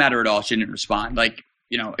 it doesn't matter at all if she didn't respond. Like,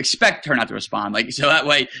 expect her not to respond. Like, so that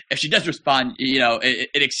way, if she does respond, it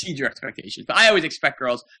exceeds your expectations. But I always expect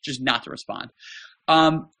girls just not to respond.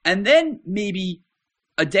 And then maybe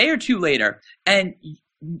a day or two later, and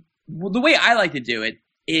the way I like to do it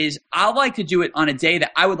is I like to do it on a day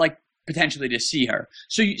that I would like potentially to see her.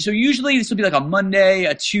 So usually this will be like a Monday,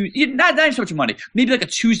 a Tuesday, not even so much a Monday, maybe like a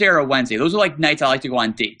Tuesday or a Wednesday. Those are like nights I like to go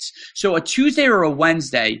on dates. So a Tuesday or a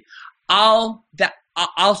Wednesday, I'll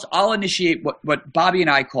initiate what Bobby and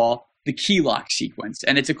I call the key lock sequence.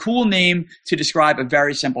 And it's a cool name to describe a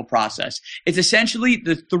very simple process. It's essentially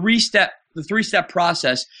the three-step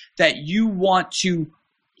process that you want to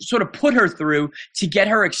sort of put her through to get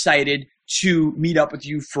her excited to meet up with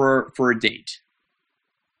you for a date.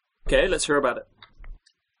 Okay, let's hear about it.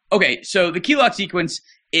 Okay, so the key lock sequence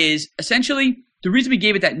is essentially, the reason we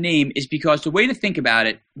gave it that name is because the way to think about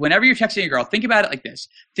it, whenever you're texting a girl, think about it like this.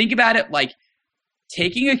 Think about it like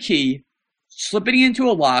taking a key, slipping it into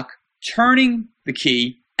a lock, turning the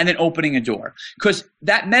key, and then opening a door. Because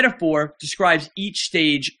that metaphor describes each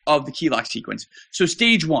stage of the key lock sequence. So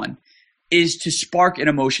stage one is to spark an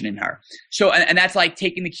emotion in her. So, and that's like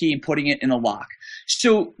taking the key and putting it in a lock.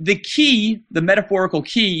 So the key, the metaphorical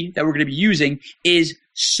key that we're going to be using is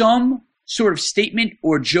some sort of statement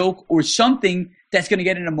or joke or something that's going to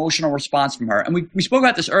get an emotional response from her. And we spoke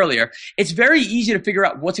about this earlier. It's very easy to figure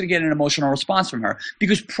out what's going to get an emotional response from her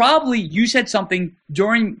because probably you said something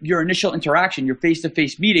during your initial interaction, your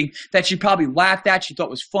face-to-face meeting, that she probably laughed at, she thought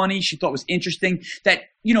was funny, she thought was interesting, that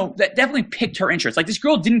definitely piqued her interest. Like, this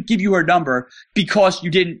girl didn't give you her number because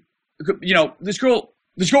you didn't, this girl,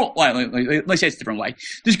 let me say it a different way.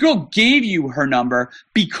 This girl gave you her number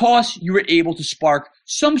because you were able to spark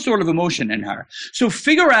some sort of emotion in her. So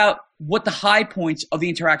figure out what the high points of the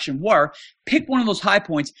interaction were, pick one of those high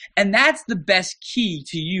points, and that's the best key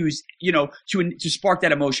to use, to spark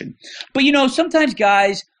that emotion. But, sometimes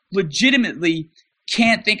guys legitimately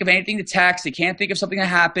can't think of anything to text. They can't think of something that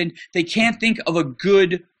happened. They can't think of a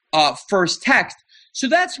good first text. So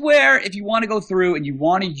that's where, if you want to go through and you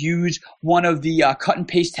want to use one of the cut and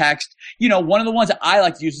paste text, one of the ones that I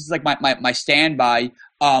like to use, this is like my standby,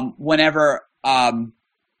 whenever,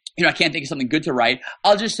 I can't think of something good to write,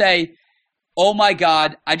 I'll just say, oh my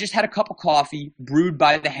God, I just had a cup of coffee brewed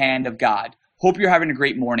by the hand of God. Hope you're having a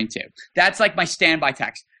great morning too. That's like my standby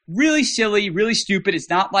text. Really silly, really stupid. It's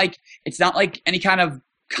not like any kind of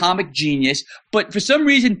comic genius, but for some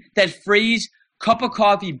reason that phrase, cup of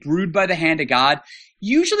coffee brewed by the hand of God,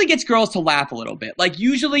 usually gets girls to laugh a little bit. Like,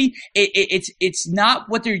 usually it's not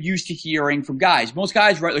what they're used to hearing from guys. Most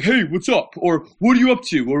guys write like, hey, what's up? Or what are you up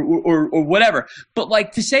to? Or whatever. But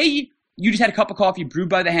like, to say you just had a cup of coffee brewed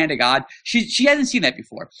by the hand of God, she hasn't seen that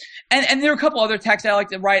before. And there are a couple other texts I like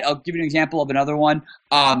to write. I'll give you an example of another one.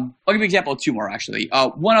 I'll give you an example of two more, actually.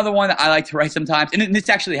 One other one that I like to write sometimes, and this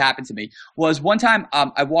actually happened to me, was one time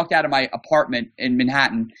I walked out of my apartment in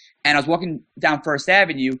Manhattan, and I was walking down First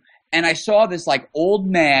Avenue, and I saw this like old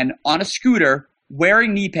man on a scooter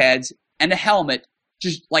wearing knee pads and a helmet,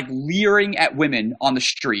 just like leering at women on the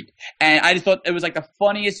street. And I just thought it was like the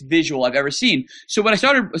funniest visual I've ever seen. So when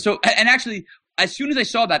actually, as soon as I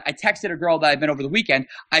saw that, I texted a girl that I'd met over the weekend.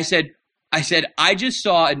 I said, I just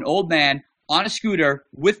saw an old man on a scooter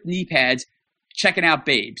with knee pads checking out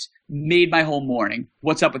babes. Made my whole morning.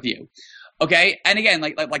 What's up with you? Okay, and again,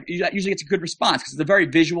 like that usually gets a good response because it's a very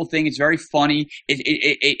visual thing. It's very funny.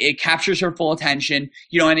 It captures her full attention.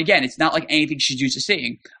 And again, it's not like anything she's used to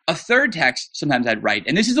seeing. A third text sometimes I'd write,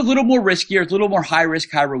 and this is a little more riskier. It's a little more high risk,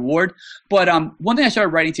 high reward. But one thing I started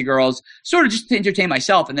writing to girls, sort of just to entertain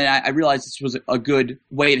myself, and then I realized this was a good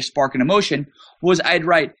way to spark an emotion, was I'd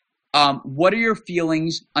write, what are your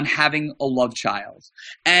feelings on having a love child?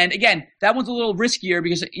 And again, that one's a little riskier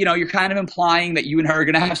because, you're kind of implying that you and her are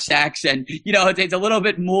going to have sex, and, it's a little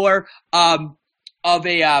bit more, of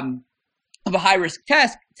a high risk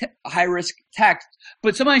text,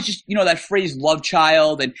 but sometimes just, that phrase love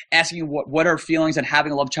child and asking what her feelings on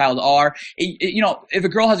having a love child are, if a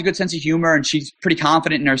girl has a good sense of humor and she's pretty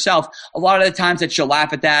confident in herself, a lot of the times that she'll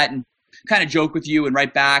laugh at that and kind of joke with you and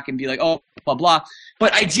write back and be like, oh, blah, blah.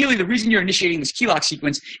 But ideally, the reason you're initiating this key lock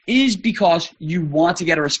sequence is because you want to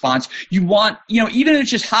get a response. You want, even if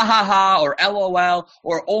it's just ha, ha, ha, or LOL,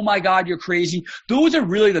 or oh my God, you're crazy. Those are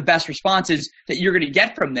really the best responses that you're going to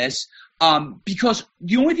get from this. Because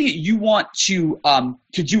the only thing that you want to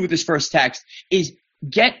do with this first text is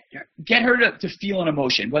get her to feel an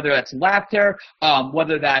emotion, whether that's laughter,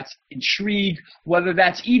 whether that's intrigue, whether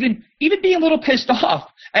that's even being a little pissed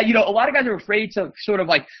off. And, a lot of guys are afraid to sort of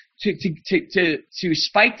like to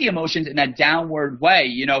spike the emotions in that downward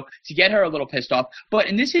way, to get her a little pissed off. But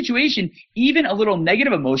in this situation, even a little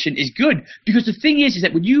negative emotion is good, because the thing is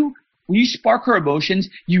that when you spark her emotions,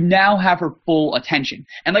 you now have her full attention.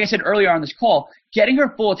 And like I said earlier on this call, getting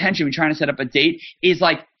her full attention when trying to set up a date is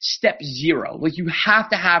like step 0. Like, you have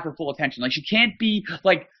to have her full attention. Like, she can't be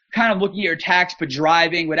like kind of looking at your text but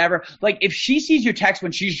driving, whatever. Like, if she sees your text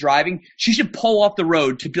when she's driving, she should pull off the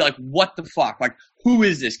road to be like, what the fuck? Like, who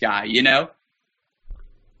is this guy,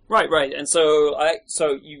 Right. And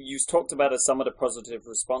so you talked about some of the positive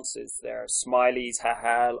responses there. Smileys,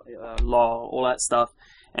 haha, lol, all that stuff.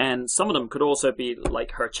 And some of them could also be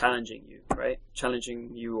like her challenging you, right?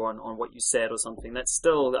 Challenging you on what you said or something. That's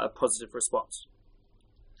still a positive response.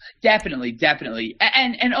 Definitely.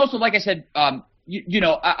 And also, like I said, I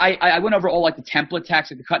went over all like the template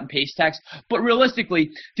text, like the cut and paste text. But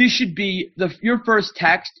realistically, this should be your first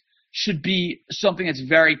text should be something that's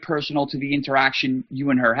very personal to the interaction you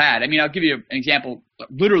and her had. I mean, I'll give you an example.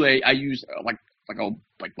 Literally, I used like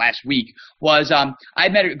last week was I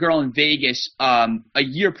met a girl in Vegas a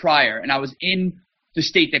year prior, and I was in the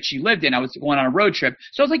state that she lived in. I was going on a road trip,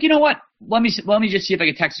 so I was like, you know what? Let me just see if I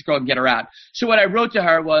can text this girl and get her out. So what I wrote to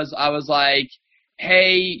her was, I was like,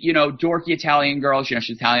 hey, dorky Italian girl. She's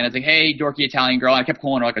Italian. I was like, hey, dorky Italian girl. And I kept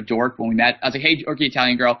calling her like a dork when we met. I was like, hey, dorky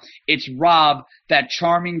Italian girl. It's Rob, that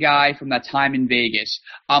charming guy from that time in Vegas.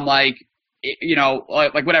 I'm like,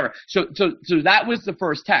 like whatever. So that was the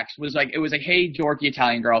first text. It was like, hey, dorky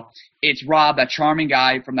Italian girl. It's Rob, that charming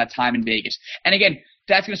guy from that time in Vegas. And again,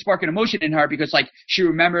 that's going to spark an emotion in her, because like she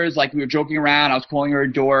remembers, like, we were joking around. I was calling her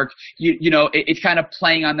a dork. It's kind of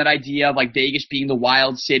playing on that idea of like Vegas being the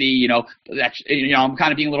wild city. I'm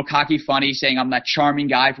kind of being a little cocky, funny, saying I'm that charming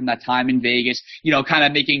guy from that time in Vegas. Kind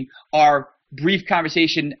of making our brief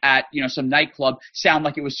conversation at some nightclub sound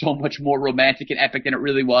like it was so much more romantic and epic than it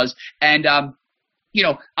really was. And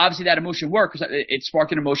obviously that emotion worked, because it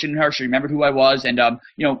sparked an emotion in her. She remembered who I was, and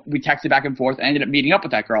we texted back and forth and ended up meeting up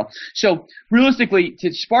with that girl. So realistically,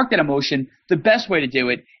 to spark that emotion, the best way to do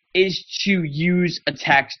it is to use a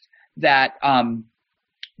text that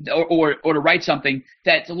or to write something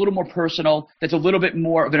that's a little more personal, that's a little bit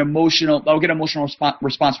more of an emotional, that'll get an emotional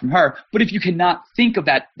response from her. But if you cannot think of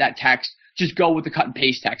that text, just go with the cut and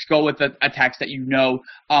paste text. Go with a text that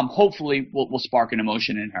hopefully will spark an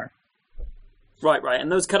emotion in her. Right.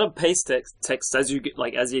 And those cut and paste texts, as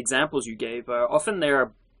the examples you gave, often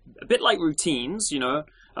they're a bit like routines.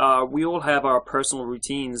 We all have our personal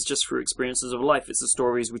routines just through experiences of life. It's the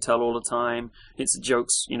stories we tell all the time. It's the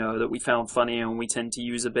jokes, that we found funny and we tend to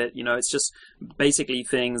use a bit. It's just basically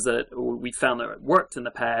things that we found that worked in the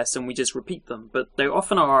past, and we just repeat them. But they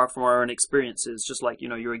often are from our own experiences, just like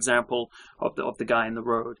your example of the guy in the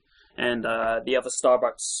road. And the other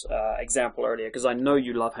Starbucks example earlier, because I know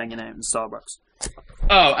you love hanging out in Starbucks.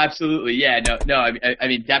 Oh, absolutely, yeah, no. I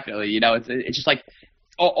mean, definitely. It's just like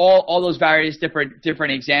all those various different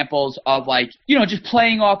examples of like just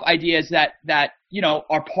playing off ideas that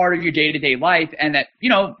are part of your day-to-day life, and that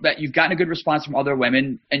that you've gotten a good response from other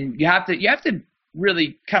women, and you have to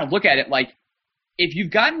really kind of look at it like, if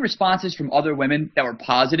you've gotten responses from other women that were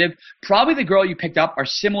positive, probably the girl you picked up are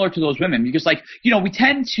similar to those women, because we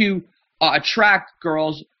tend to attract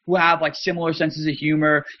girls who have like similar senses of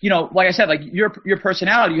humor. Like I said, like your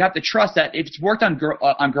personality, you have to trust that if it's worked on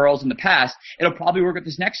girls in the past, it'll probably work with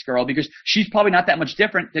this next girl, because she's probably not that much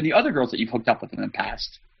different than the other girls that you've hooked up with in the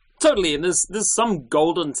past. Totally, and there's some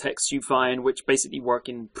golden texts you find which basically work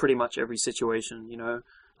in pretty much every situation,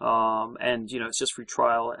 and it's just through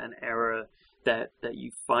trial and error that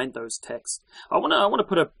you find those texts. I want to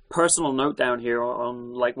put a personal note down here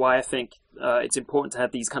on like why I think it's important to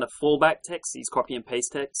have these kind of fallback texts, these copy and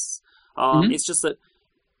paste texts. It's just that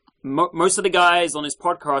most of the guys on this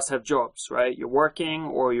podcast have jobs, right? You're working,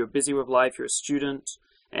 or you're busy with life. You're a student,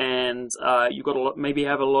 and you've got maybe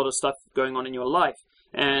have a lot of stuff going on in your life.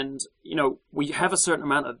 And we have a certain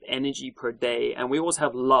amount of energy per day, and we always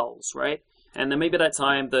have lulls, right? And then maybe that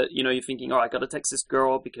time that, you're thinking, I got to text this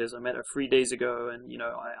girl because I met her 3 days ago, and,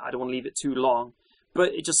 I don't want to leave it too long.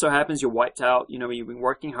 But it just so happens you're wiped out, you've been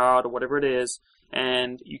working hard or whatever it is,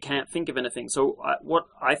 and you can't think of anything. So what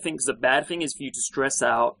I think is a bad thing is for you to stress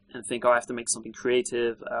out and think, oh, I have to make something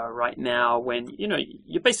creative right now, when, you know,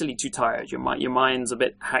 you're basically too tired. Your mind's a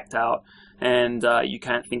bit hacked out, and you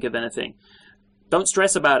can't think of anything. Don't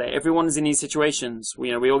stress about it. Everyone's in these situations.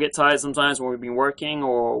 We all get tired sometimes when we've been working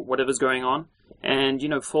or whatever's going on, and, you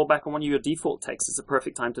know, fall back on one of your default texts. It's a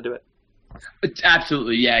perfect time to do it. It's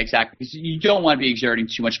absolutely, yeah, exactly. You don't want to be exerting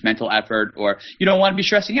too much mental effort, or you don't want to be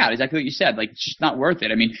stressing out. Exactly what you said. Like, it's just not worth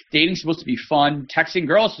it. I mean, dating's supposed to be fun. Texting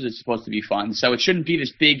girls is supposed to be fun. So it shouldn't be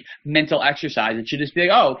this big mental exercise. It should just be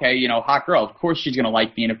like, oh, okay, you know, hot girl. Of course she's going to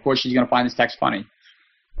like me, and of course she's going to find this text funny.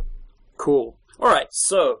 Cool. All right,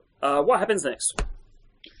 so what happens next?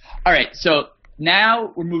 All right, so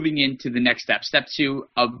now we're moving into the next step, step 2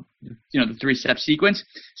 of, you know, the 3-step sequence.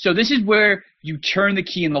 So this is where you turn the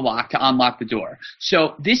key in the lock to unlock the door.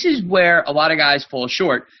 So this is where a lot of guys fall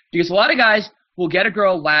short, because a lot of guys will get a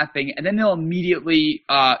girl laughing, and then they'll immediately,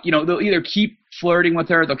 they'll either keep flirting with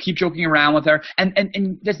her, they'll keep joking around with her,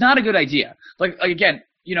 and that's not a good idea. Like again,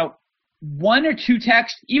 you know, 1 or 2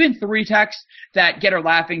 texts, even 3 texts that get her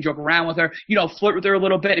laughing, joke around with her, you know, flirt with her a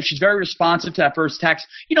little bit. If she's very responsive to that first text,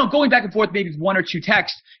 you know, going back and forth maybe 1 or 2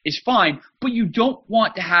 texts is fine, but you don't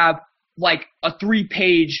want to have like a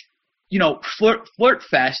 3-page, you know, flirt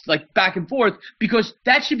fest, like back and forth, because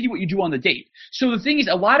that should be what you do on the date. So the thing is,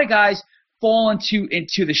 a lot of guys fall into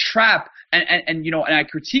this trap, and you know, and I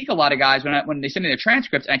critique a lot of guys when they send me their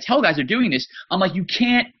transcripts, and I tell guys they're doing this. I'm like, you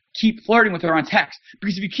can't keep flirting with her on text,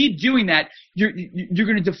 because if you keep doing that, you're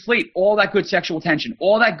going to deflate all that good sexual tension,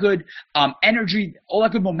 all that good energy, all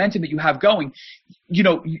that good momentum that you have going. You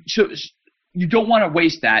know, so you don't want to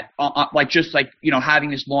waste that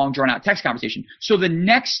having this long drawn out text conversation. So the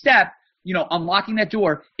next step, you know, unlocking that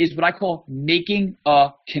door, is what I call making a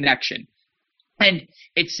connection. And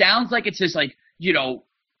it sounds like it's this, like, you know,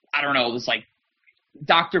 I don't know, this like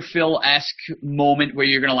Dr. Phil-esque moment where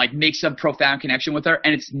you're going to like make some profound connection with her,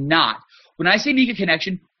 and it's not. When I say make a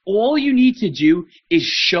connection, all you need to do is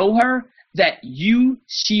show her that you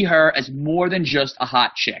see her as more than just a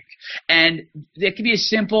hot chick. And it can be as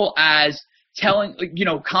simple as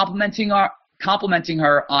complimenting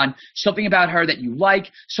her on something about her that you like,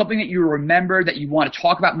 something that you remember that you want to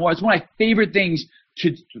talk about more. It's one of my favorite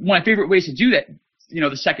ways to do that. You know,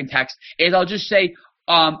 the second text is I'll just say,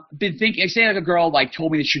 been thinking, say like a girl like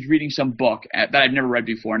told me that she was reading some book that I've never read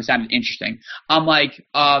before and it sounded interesting. I'm like,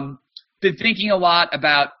 been thinking a lot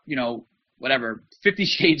about, you know, whatever, 50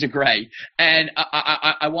 Shades of Grey, and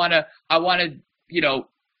I wanna, you know,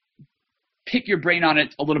 pick your brain on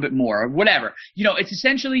it a little bit more, or whatever. You know, it's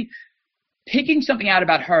essentially picking something out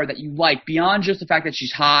about her that you like beyond just the fact that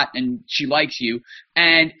she's hot and she likes you,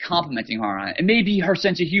 and complimenting her on it. It may be her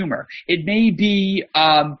sense of humor. It may be,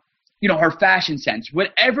 you know, her fashion sense.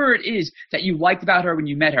 Whatever it is that you liked about her when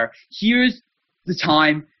you met her, here's the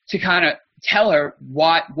time to kind of tell her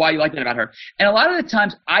why you liked it about her. And a lot of the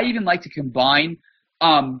times, I even like to combine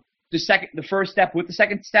the first step with the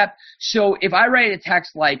second step. So if I write a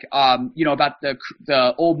text like, you know, about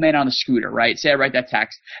the old man on the scooter, right? Say I write that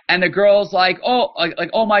text, and the girl's like,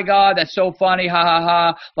 oh my God, that's so funny, ha ha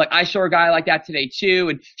ha. Like, I saw a guy like that today too,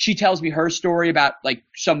 and she tells me her story about like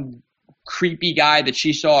some creepy guy that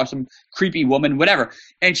she saw, or some creepy woman, whatever,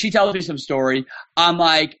 and she tells me some story. I'm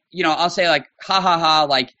like, you know, I'll say like, ha ha ha,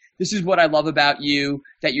 like, this is what I love about you,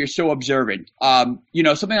 that you're so observant. You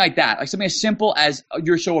know, something like that. Like something as simple as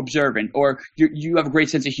you're so observant, or you have a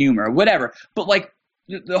great sense of humor, or whatever. But like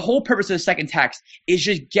the whole purpose of the second text is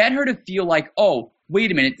just get her to feel like, oh,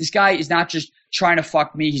 wait a minute, this guy is not just trying to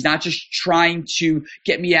fuck me. He's not just trying to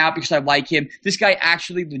get me out because I like him. This guy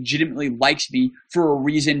actually legitimately likes me for a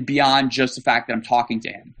reason beyond just the fact that I'm talking to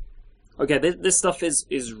him. Okay, this stuff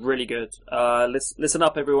is really good. Listen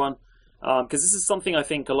up, everyone. Because this is something I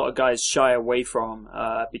think a lot of guys shy away from,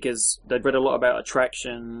 because they've read a lot about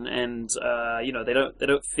attraction, and you know, they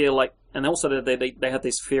don't feel like, and also they have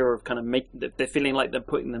this fear of kind of they're feeling like they're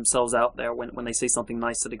putting themselves out there when they say something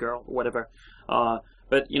nice to the girl or whatever.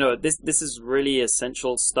 But you know, this is really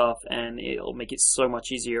essential stuff, and it'll make it so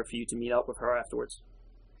much easier for you to meet up with her afterwards.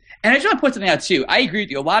 And I just want to point something out too. I agree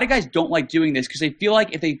with you. A lot of guys don't like doing this because they feel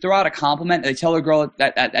like if they throw out a compliment, they tell a girl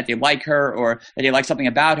that they like her or that they like something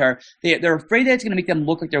about her, they're afraid that it's going to make them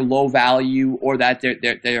look like they're low value or that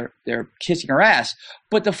they're kissing her ass.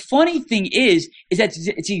 But the funny thing is that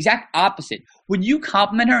it's the exact opposite. When you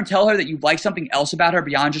compliment her and tell her that you like something else about her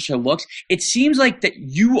beyond just her looks, it seems like that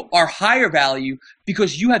you are higher value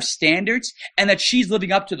because you have standards and that she's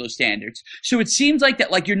living up to those standards. So it seems like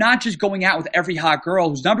that, like, you're not just going out with every hot girl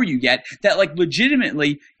whose number you get, that like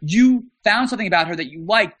legitimately you found something about her that you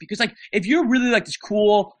like. Because like, if you're really like this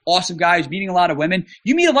cool, awesome guy who's meeting a lot of women,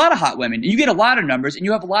 you meet a lot of hot women and you get a lot of numbers and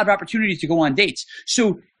you have a lot of opportunities to go on dates.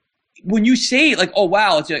 So when you say like, oh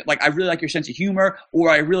wow, it's like, I really like your sense of humor, or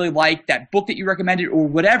I really like that book that you recommended, or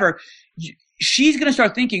whatever, she's going to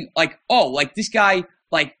start thinking like, oh, like this guy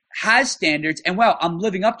like has standards, and wow, I'm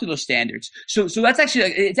living up to those standards. So that's actually,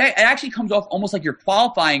 it actually comes off almost like you're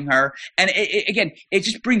qualifying her. And again, it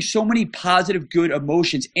just brings so many positive, good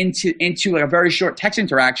emotions into like a very short text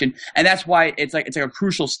interaction. And that's why it's like a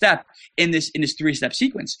crucial step in this 3-step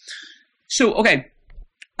sequence. So, okay.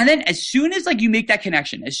 And then as soon as like you make that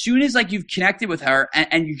connection, as soon as like you've connected with her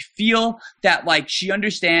and you feel that like she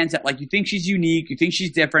understands that like you think she's unique, you think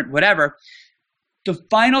she's different, whatever, the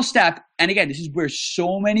final step, and again, this is where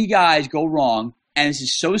so many guys go wrong, and this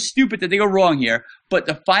is so stupid that they go wrong here, but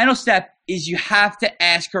the final step is you have to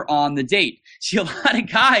ask her on the date. See, a lot of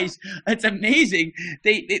guys, it's amazing,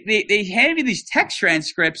 they hand me these text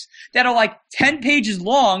transcripts that are like 10 pages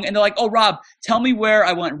long, and they're like, oh, Rob, tell me where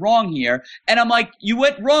I went wrong here. And I'm like, you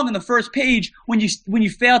went wrong on the first page when you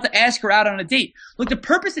failed to ask her out on a date. Look, the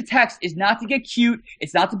purpose of text is not to get cute,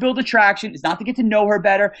 it's not to build attraction, it's not to get to know her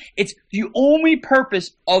better. It's the only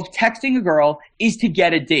purpose of texting a girl is to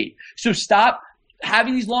get a date. So stop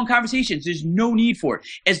having these long conversations. There's no need for it.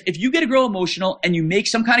 As if you get a girl emotional and you make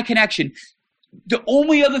some kind of connection, the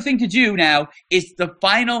only other thing to do now is the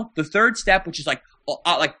third step, which is like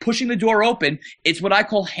pushing the door open. It's what I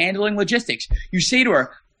call handling logistics. You say to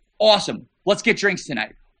her, awesome, let's get drinks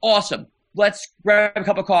tonight. Awesome, let's grab a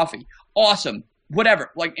cup of coffee. Awesome,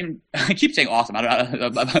 whatever. Like, I keep saying awesome.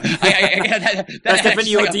 That's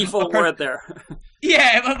definitely your default word there.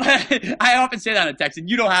 Yeah, but I often say that in a text, and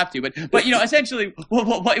you don't have to. But you know, essentially,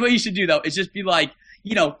 what you should do though is just be like,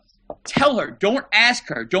 you know, tell her. Don't ask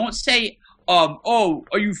her. Don't say, oh,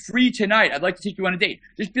 are you free tonight? I'd like to take you on a date.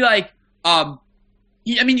 Just be like, I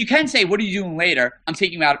mean, you can say, what are you doing later? I'm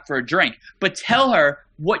taking you out for a drink. But tell her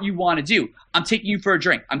what you want to do. I'm taking you for a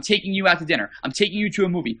drink. I'm taking you out to dinner. I'm taking you to a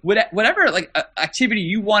movie. Whatever like activity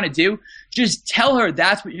you want to do, just tell her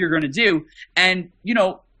that's what you're going to do. And, you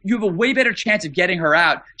know, you have a way better chance of getting her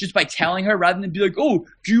out just by telling her rather than be like, oh,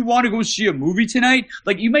 do you want to go see a movie tonight?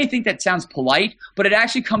 Like, you may think that sounds polite, but it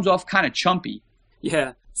actually comes off kind of chumpy.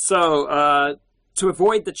 Yeah. So, to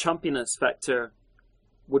avoid the chumpiness factor,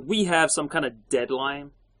 would we have some kind of deadline?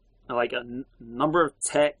 Like a number of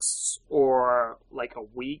texts or like a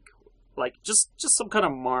week? Like, just some kind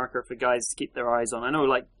of marker for guys to keep their eyes on. I know,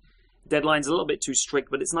 like, deadline's a little bit too strict,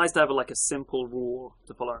 but it's nice to have, like, a simple rule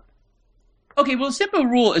to follow. Okay, well, a simple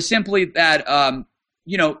rule is simply that,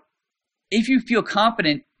 you know, if you feel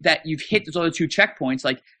confident that you've hit those other two checkpoints,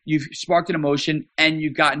 like you've sparked an emotion and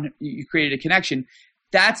you created a connection,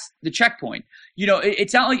 that's the checkpoint. You know,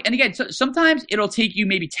 it's not like, and again, sometimes it'll take you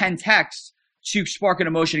maybe 10 texts to spark an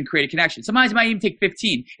emotion and create a connection. Sometimes it might even take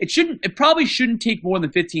 15. It probably shouldn't take more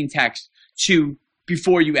than 15 texts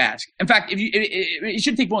before you ask. In fact, it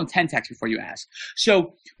shouldn't take more than 10 texts before you ask.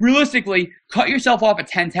 So realistically, cut yourself off at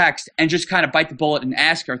 10 texts and just kind of bite the bullet and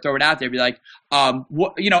ask her, throw it out there, be like,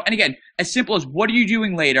 what, you know, and again, as simple as, what are you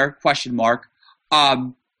doing later? ? Like,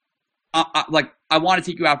 I want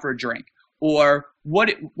to take you out for a drink. Or what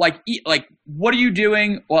are you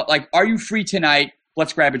doing? Or like, are you free tonight?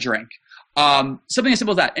 Let's grab a drink. Something as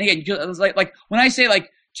simple as that. And again, like when I say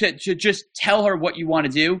like, to just tell her what you want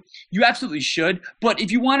to do, you absolutely should. But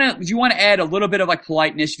if you want to add a little bit of like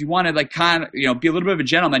politeness, if you want to like kind of, you know, be a little bit of a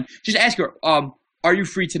gentleman, just ask her, are you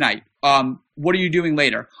free tonight? What are you doing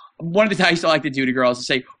later? One of the things I used to like to do to girls is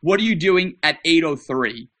say, what are you doing at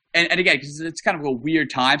 8:03? And again, because it's kind of a weird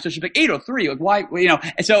time, so she'll be like 8:03, like why, you know?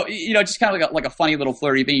 And so, you know, just kind of like a funny little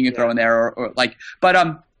flirty thing you can throw in there, or like, but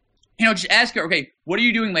you know, just ask her, okay, what are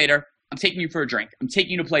you doing later? I'm taking you for a drink. I'm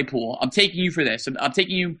taking you to play pool. I'm taking you for this. I'm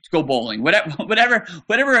taking you to go bowling. Whatever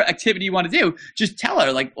activity you want to do, just tell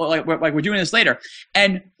her like we're doing this later.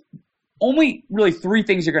 And only really 3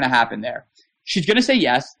 things are going to happen there. She's going to say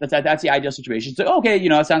yes. That's the ideal situation. So okay, you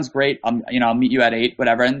know, it sounds great. You know, I'll meet you at 8,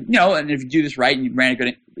 whatever. And you know, and if you do this right and you ran a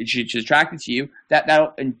good, she's attracted to you,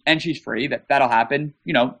 that'll and she's free. That'll happen.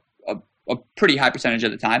 You know, a pretty high percentage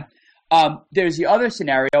of the time. There's the other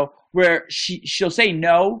scenario where she'll say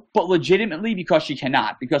no, but legitimately because she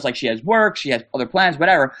cannot, because like she has work, she has other plans,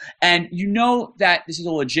 whatever. And you know that this is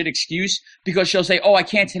a legit excuse because she'll say, oh, I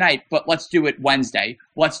can't tonight, but let's do it Wednesday.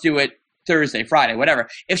 Let's do it Thursday, Friday, whatever.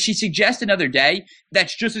 If she suggests another day,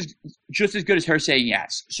 that's just as good as her saying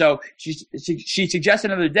yes. So she suggests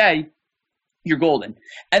another day, you're golden.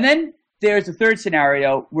 And then there's the third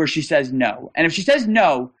scenario where she says no. And if she says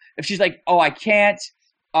no, if she's like, oh, I can't,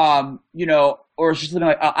 or she's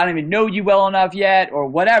like, I don't even know you well enough yet, or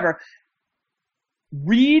whatever,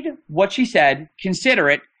 read what she said, consider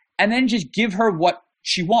it, and then just give her what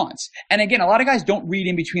she wants. And again, a lot of guys don't read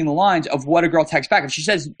in between the lines of what a girl texts back. If she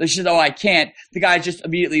says, oh, I can't, the guy just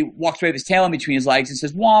immediately walks away with his tail in between his legs and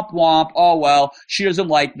says, womp, womp, oh, well, she doesn't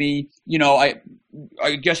like me,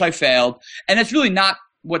 I guess I failed. And that's really not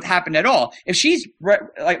what happened at all. If she's,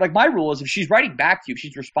 like my rule is if she's writing back to you,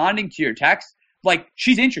 she's responding to your text, like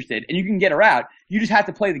she's interested and you can get her out. You just have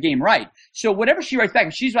to play the game right. So whatever she writes back,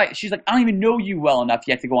 if she's like, I don't even know you well enough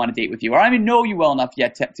yet to go on a date with you, or I don't even know you well enough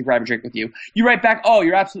yet to grab a drink with you. You write back, oh,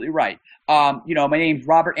 you're absolutely right. My name's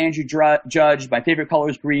Robert Andrew Judge. My favorite color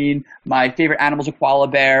is green. My favorite animal is a koala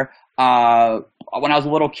bear. When I was a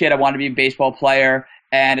little kid, I wanted to be a baseball player.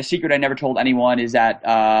 And a secret I never told anyone is that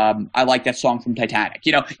I like that song from Titanic.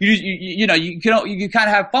 You can kind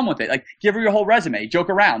of have fun with it. Like, give her your whole resume, joke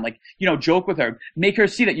around, joke with her, make her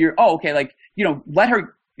see that you're let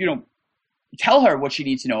her tell her what she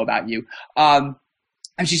needs to know about you. And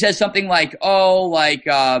she says something like,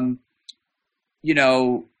 I don't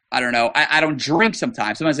know, I don't drink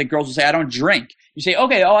sometimes. Sometimes like girls will say I don't drink. You say,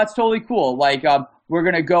 okay, that's totally cool. We're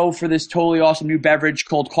going to go for this totally awesome new beverage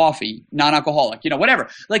called coffee, non-alcoholic, whatever.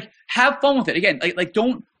 Like, have fun with it. Again, like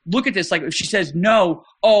don't look at this like if she says no,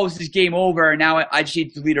 oh, this is game over, and now I just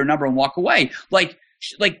need to delete her number and walk away. Like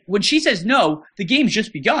when she says no, the game's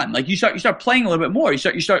just begun. Like you start playing a little bit more. You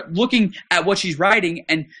start looking at what she's writing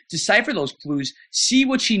and decipher those clues, see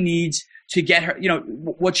what she needs to get her,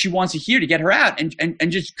 what she wants to hear to get her out, and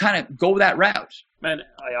just kind of go that route. Man,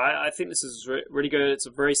 I think this is really good. It's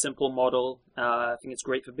a very simple model. I think it's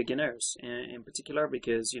great for beginners in particular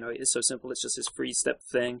because, it is so simple. It's just this 3-step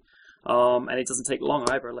thing. And it doesn't take long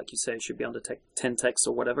either. Like you say, it should be under 10 texts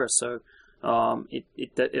or whatever. So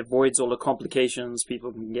it avoids all the complications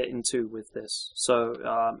people can get into with this.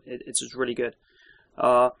 So it's just really good.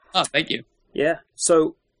 Thank you. Yeah.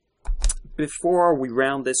 So before we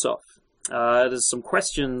round this off, there's some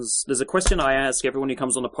questions. There's a question I ask everyone who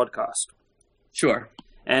comes on the podcast. Sure.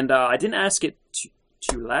 And I didn't ask it to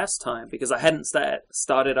you last time because I hadn't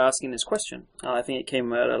started asking this question. I think it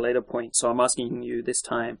came at a later point, so I'm asking you this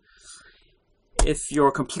time. If you're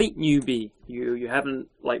a complete newbie, you haven't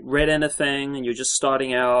read anything and you're just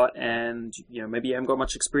starting out and maybe you haven't got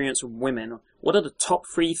much experience with women, what are the top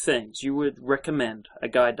 3 things you would recommend a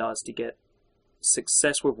guy does to get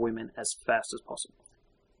success with women as fast as possible?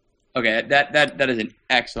 Okay, that is an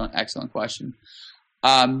excellent question.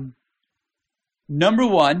 Number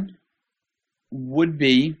 1 would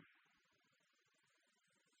be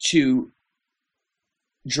to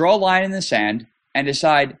draw a line in the sand and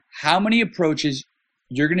decide how many approaches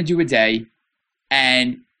you're going to do a day,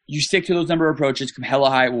 and you stick to those number of approaches come hella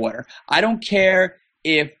high water. I don't care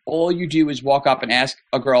if all you do is walk up and ask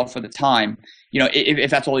a girl for the time.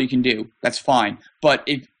 If that's all you can do, that's fine. But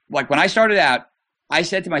if when I started out, I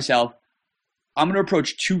said to myself, I'm going to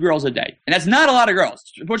approach 2 girls a day. And that's not a lot of girls.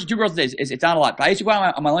 Approaching 2 girls a day it's not a lot. But I used to go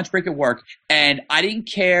out on my lunch break at work, and I didn't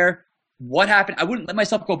care what happened. I wouldn't let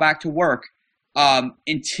myself go back to work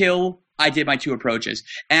until I did my 2 approaches.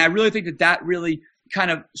 And I really think that really kind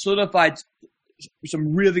of solidified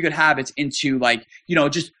some really good habits into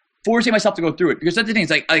just forcing myself to go through it. Because that's the thing.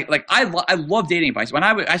 It's I love dating advice. When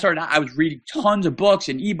I started out, I was reading tons of books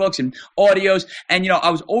and ebooks and audios, and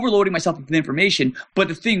I was overloading myself with information. But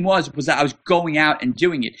the thing was that I was going out and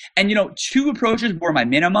doing it. And 2 approaches were my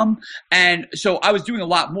minimum, and so I was doing a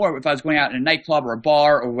lot more if I was going out in a nightclub or a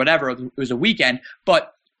bar or whatever. It was a weekend,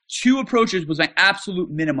 but 2 approaches was my absolute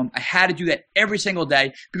minimum. I had to do that every single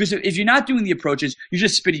day because if you're not doing the approaches, you're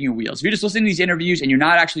just spinning your wheels. If you're just listening to these interviews and you're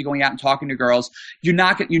not actually going out and talking to girls, you're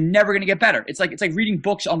never going to get better. It's like reading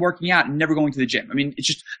books on working out and never going to the gym.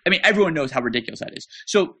 Everyone knows how ridiculous that is.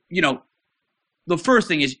 So, the first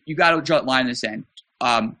thing is you got to draw a line in the sand.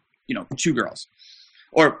 2 girls.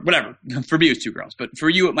 Or whatever. For me, it's 2 girls. But for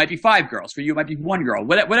you, it might be 5 girls. For you, it might be 1 girl.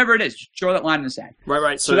 Whatever it is, just draw that line in the sand.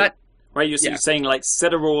 Right. So that... Right, you're saying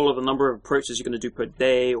set a rule of the number of approaches you're going to do per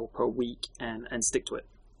day or per week and stick to it.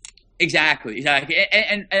 Exactly.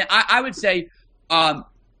 And I would say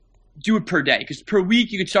do it per day because per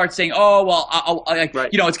week you could start saying, oh, well, right.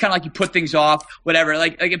 It's kind of like you put things off, whatever.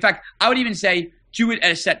 In fact, I would even say do it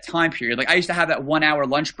at a set time period. Like I used to have that 1 hour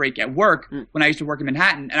lunch break at work when I used to work in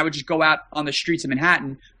Manhattan, and I would just go out on the streets of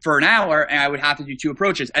Manhattan for an hour, and I would have to do 2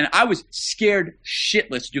 approaches. And I was scared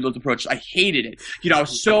shitless to do those approaches. I hated it. I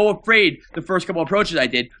was so afraid the first couple approaches I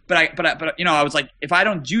did. But I was like, if I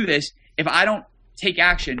don't do this, if I don't take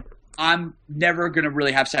action, I'm never going to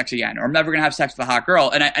really have sex again, or I'm never going to have sex with a hot girl.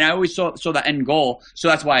 And I always saw that end goal. So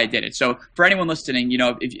that's why I did it. So for anyone listening,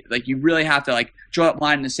 if you really have to draw that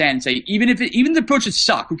line in the sand and say, even the approaches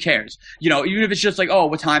suck, who cares? Even if it's just like, oh,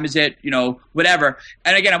 what time is it? Whatever.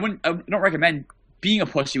 And again, I don't recommend being a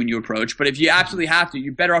pussy when you approach, but if you absolutely have to,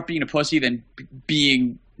 you're better off being a pussy than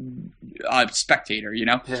being a spectator,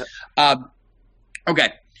 Yeah.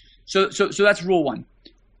 Okay. So that's rule 1.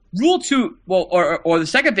 Rule 2, or the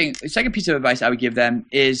second piece of advice I would give them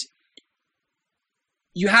is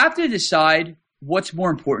you have to decide what's more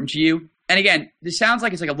important to you. And again, this sounds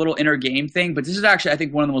like it's like a little inner game thing, but this is actually, I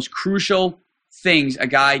think, one of the most crucial things a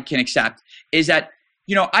guy can accept is that,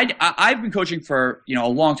 I've been coaching for, a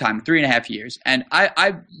long time, 3.5 years, and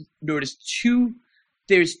I've noticed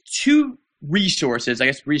there's two resources, I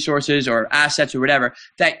guess resources or assets or whatever,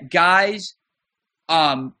 that guys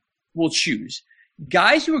will choose.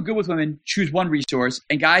 Guys who are good with women choose one resource,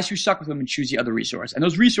 and guys who suck with women choose the other resource. And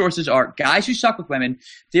those resources are guys who suck with women.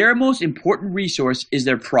 Their most important resource is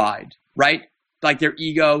their pride, right? Like their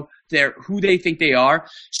ego, who they think they are.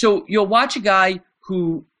 So you'll watch a guy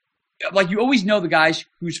who, you always know the guys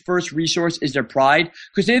whose first resource is their pride,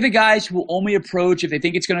 because they're the guys who will only approach if they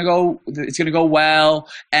think it's gonna go well,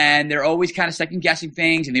 and they're always kind of second guessing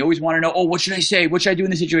things, and they always want to know, oh, what should I say? What should I do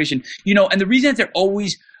in this situation? And the reason that they're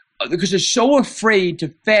always because they're so afraid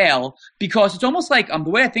to fail, because it's almost like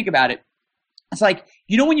the way I think about it, it's like,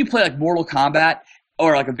 when you play like Mortal Kombat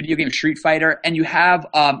or like a video game Street Fighter, and you have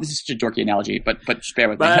this is such a dorky analogy, but just bear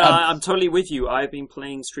with me. I'm totally with you. I've been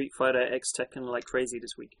playing Street Fighter X Tekken like crazy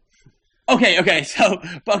this week. Okay. So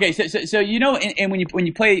and when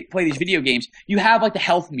you play these video games, you have like the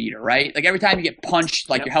health meter, right? Like every time you get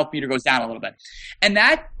punched, like your health meter goes down a little bit, and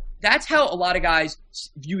that's how a lot of guys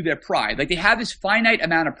view their pride. Like they have this finite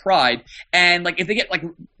amount of pride, and like if they get like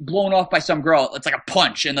blown off by some girl, it's like a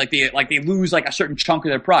punch, and like they lose like a certain chunk of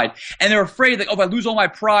their pride, and they're afraid like, oh, if I lose all my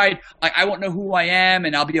pride, like I won't know who I am,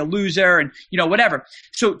 and I'll be a loser, and whatever.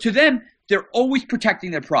 So to them, they're always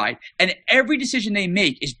protecting their pride, and every decision they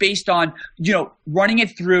make is based on running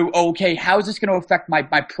it through. Oh, okay, how is this going to affect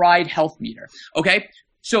my pride health meter? Okay.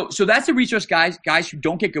 So that's the resource, guys who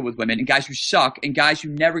don't get good with women, and guys who suck, and guys who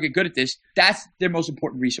never get good at this. That's their most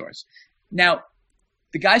important resource. Now,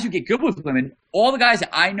 the guys who get good with women, all the guys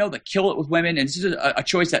that I know that kill it with women, and this is a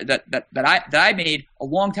choice that I made a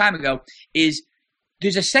long time ago, is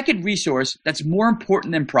there's a second resource that's more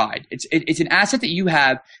important than pride. It's an asset that you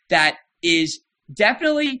have that is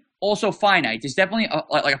definitely also finite. There's definitely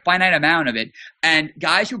a finite amount of it. And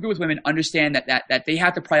guys who are good with women understand that they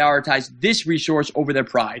have to prioritize this resource over their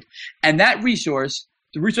pride. And that resource,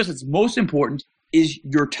 the resource that's most important, is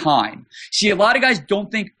your time. See, a lot of guys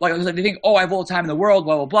don't think, they think, oh, I have all the time in the world,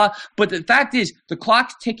 blah, blah, blah. But the fact is, the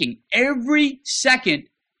clock's ticking. Every second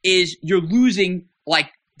you're losing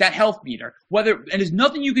that health meter, and there's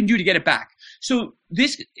nothing you can do to get it back. So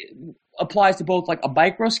this applies to both a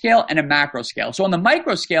micro scale and a macro scale. So on the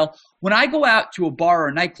micro scale, when I go out to a bar or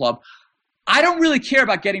a nightclub, I don't really care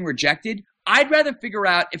about getting rejected. I'd rather figure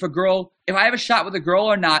out if I have a shot with a girl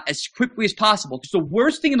or not as quickly as possible. Because the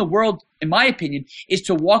worst thing in the world, in my opinion, is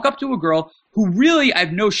to walk up to a girl who really I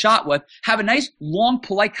have no shot with, have a nice, long,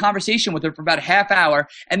 polite conversation with her for about a half hour,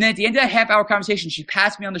 and then at the end of that half-hour conversation, she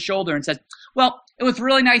pats me on the shoulder and says, well, it was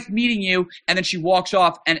really nice meeting you, and then she walks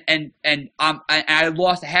off, and I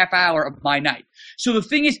lost a half hour of my night. So the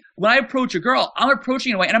thing is, when I approach a girl, I'm approaching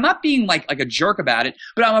in a way, and I'm not being like a jerk about it,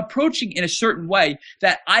 but I'm approaching in a certain way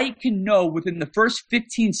that I can know within the first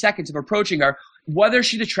 15 seconds of approaching her whether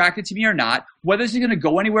she's attracted to me or not, whether it's going to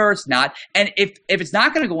go anywhere or it's not. And if it's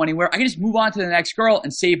not going to go anywhere, I can just move on to the next girl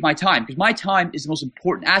and save my time, because my time is the most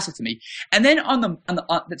important asset to me. And then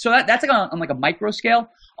that's on a micro scale.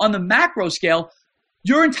 On the macro scale,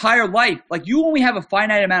 your entire life, you only have a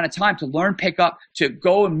finite amount of time to learn, pick up, to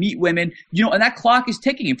go and meet women, and that clock is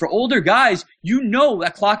ticking. And for older guys,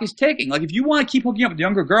 that clock is ticking. If you want to keep hooking up with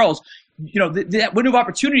younger girls, that window of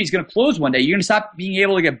opportunity is going to close one day. You're going to stop being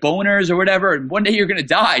able to get boners or whatever, and one day you're going to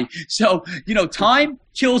die. So, time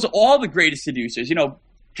kills all the greatest seducers.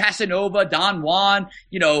 Casanova, Don Juan,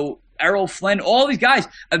 Errol Flynn, all these guys,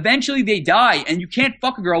 eventually they die, and you can't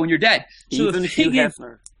fuck a girl when you're dead. So even Hugh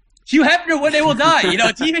Hefner. Hugh Hefner one day will die.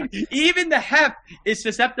 It's even the heft is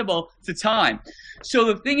susceptible to time. So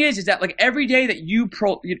the thing is that like every day that you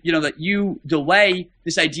that you delay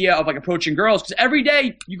this idea of like approaching girls, because every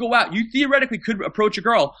day you go out, you theoretically could approach a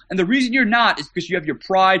girl, and the reason you're not is because you have your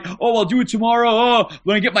pride. Oh, I'll do it tomorrow. Oh,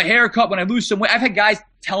 when I get my hair cut, when I lose some weight. I've had guys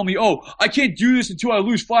tell me, oh, I can't do this until I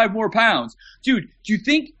lose 5 more pounds. Dude, do you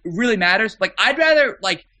think it really matters? Like, I'd rather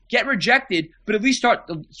like get rejected, but at least start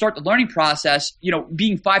the learning process,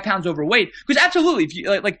 being 5 pounds overweight. Because absolutely, if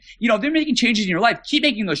you if they're making changes in your life, keep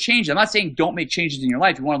making those changes. I'm not saying don't make changes in your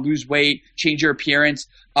life. You want to lose weight, change your appearance,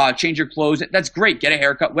 change your clothes. That's great. Get a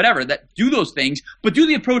haircut, whatever. Do those things, but do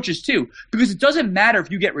the approaches too. Because it doesn't matter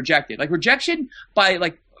if you get rejected. Like rejection by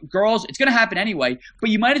like girls, it's going to happen anyway, but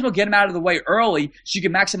you might as well get them out of the way early so you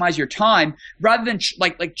can maximize your time rather than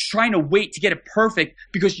trying to wait to get it perfect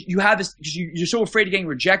because you have this, because you're so afraid of getting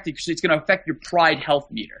rejected because it's going to affect your pride health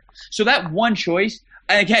meter. So that one choice,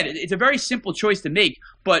 and again, it's a very simple choice to make,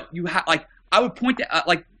 but you have I would point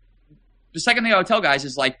to the second thing I would tell guys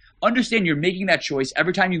is understand you're making that choice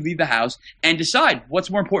every time you leave the house and decide what's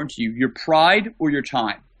more important to you, your pride or your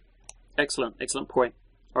time. Excellent point.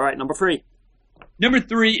 All right, number 3. Number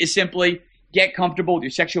 3 is simply get comfortable with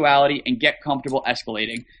your sexuality and get comfortable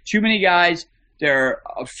escalating. Too many guys, they're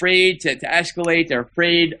afraid to escalate. They're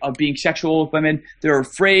afraid of being sexual with women. They're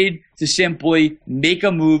afraid to simply make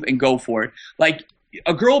a move and go for it. Like,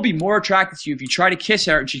 a girl will be more attracted to you if you try to kiss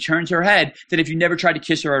her and she turns her head than if you never try to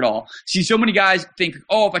kiss her at all. See, so many guys think,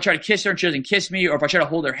 oh, if I try to kiss her and she doesn't kiss me, or if I try to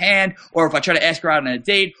hold her hand, or if I try to ask her out on a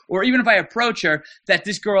date, or even if I approach her, that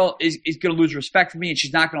this girl is going to lose respect for me and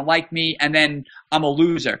she's not going to like me, and then I'm a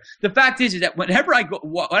loser. The fact is that whenever I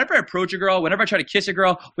approach a girl, whenever I try to kiss a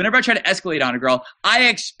girl, whenever I try to escalate on a girl, I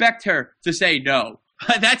expect her to say no.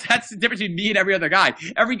 That's the difference between me and every other guy.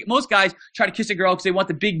 Most guys try to kiss a girl because they want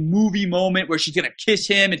the big movie moment where she's gonna kiss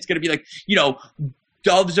him. It's gonna be like,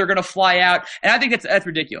 doves are gonna fly out, and I think that's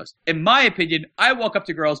ridiculous. In my opinion, I walk up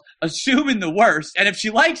to girls assuming the worst, and if she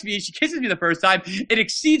likes me, she kisses me the first time, it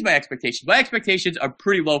exceeds my expectations. My expectations are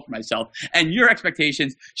pretty low for myself, and your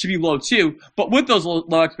expectations should be low too. But with those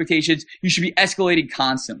low expectations, you should be escalating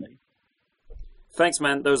constantly. Thanks,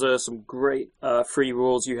 man. Those are some great free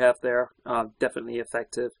rules you have there. Definitely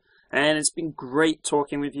effective. And it's been great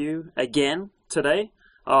talking with you again today.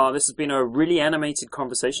 This has been a really animated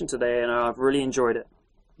conversation today, and I've really enjoyed it.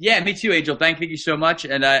 Yeah, me too, Angel. Thank you so much,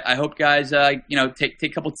 and I hope guys, take a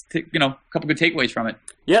couple good takeaways from it.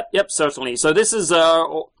 Yep, certainly. So this is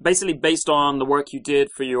basically based on the work you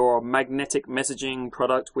did for your magnetic messaging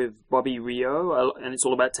product with Bobby Rio, and it's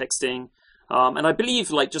all about texting. And I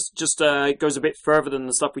believe, it goes a bit further than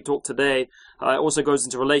the stuff we talked today. It also goes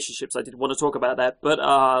into relationships. I did want to talk about that, but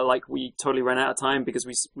we totally ran out of time because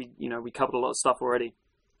we covered a lot of stuff already.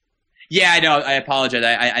 Yeah, I know. I apologize.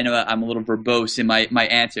 I know I'm a little verbose in my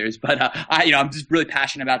answers, but I'm just really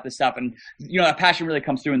passionate about this stuff, and that passion really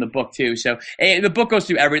comes through in the book too. So the book goes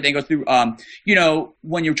through everything. It goes through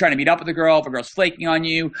when you're trying to meet up with a girl, if a girl's flaking on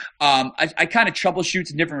you. I kind of troubleshoot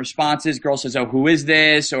some different responses. Girl says, "Oh, who is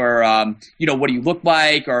this?" Or what do you look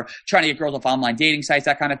like? Or trying to get girls off online dating sites,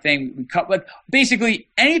 that kind of thing. We cut with basically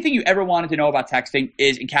anything you ever wanted to know about texting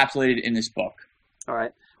is encapsulated in this book. All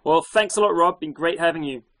right. Well, thanks a lot, Rob. Been great having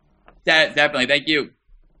you. Definitely. Thank you.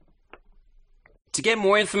 To get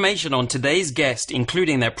more information on today's guest,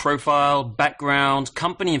 including their profile, background,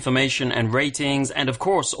 company information and ratings, and of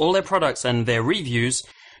course, all their products and their reviews,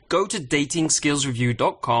 go to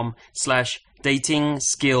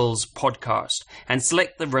datingskillsreview.com/datingskillspodcast and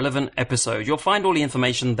select the relevant episode. You'll find all the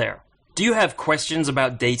information there. Do you have questions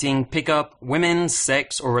about dating, pickup, women,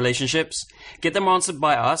 sex, or relationships? Get them answered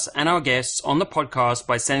by us and our guests on the podcast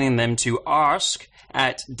by sending them to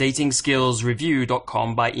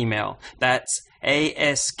ask@datingskillsreview.com by email. That's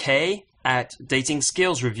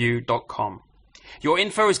ask@datingskillsreview.com. Your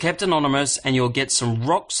info is kept anonymous and you'll get some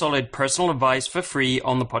rock-solid personal advice for free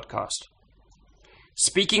on the podcast.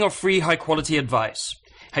 Speaking of free high-quality advice,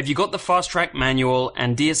 have you got the Fast Track Manual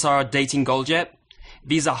and DSR Dating Gold yet?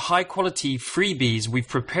 These are high-quality freebies we've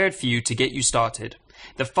prepared for you to get you started.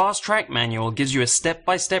 The Fast Track Manual gives you a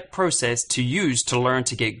step-by-step process to use to learn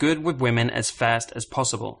to get good with women as fast as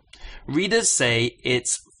possible. Readers say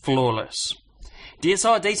it's flawless.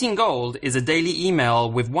 DSR Dating Gold is a daily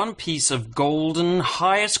email with one piece of golden,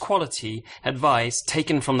 highest quality advice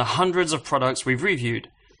taken from the hundreds of products we've reviewed.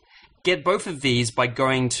 Get both of these by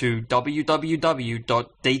going to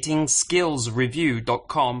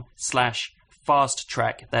www.datingskillsreview.com/fast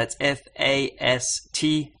track. That's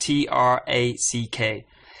FASTTRACK.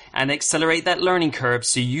 And accelerate that learning curve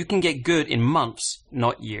so you can get good in months,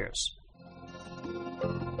 not years.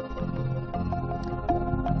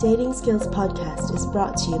 Dating Skills Podcast is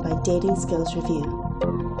brought to you by Dating Skills Review.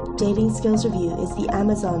 Dating Skills Review is the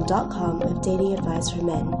Amazon.com of dating advice for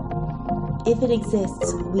men. If it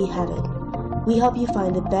exists, we have it. We help you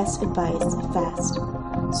find the best advice fast,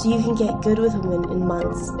 so you can get good with women in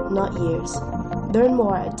months, not years. Learn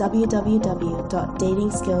more at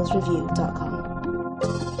www.datingskillsreview.com.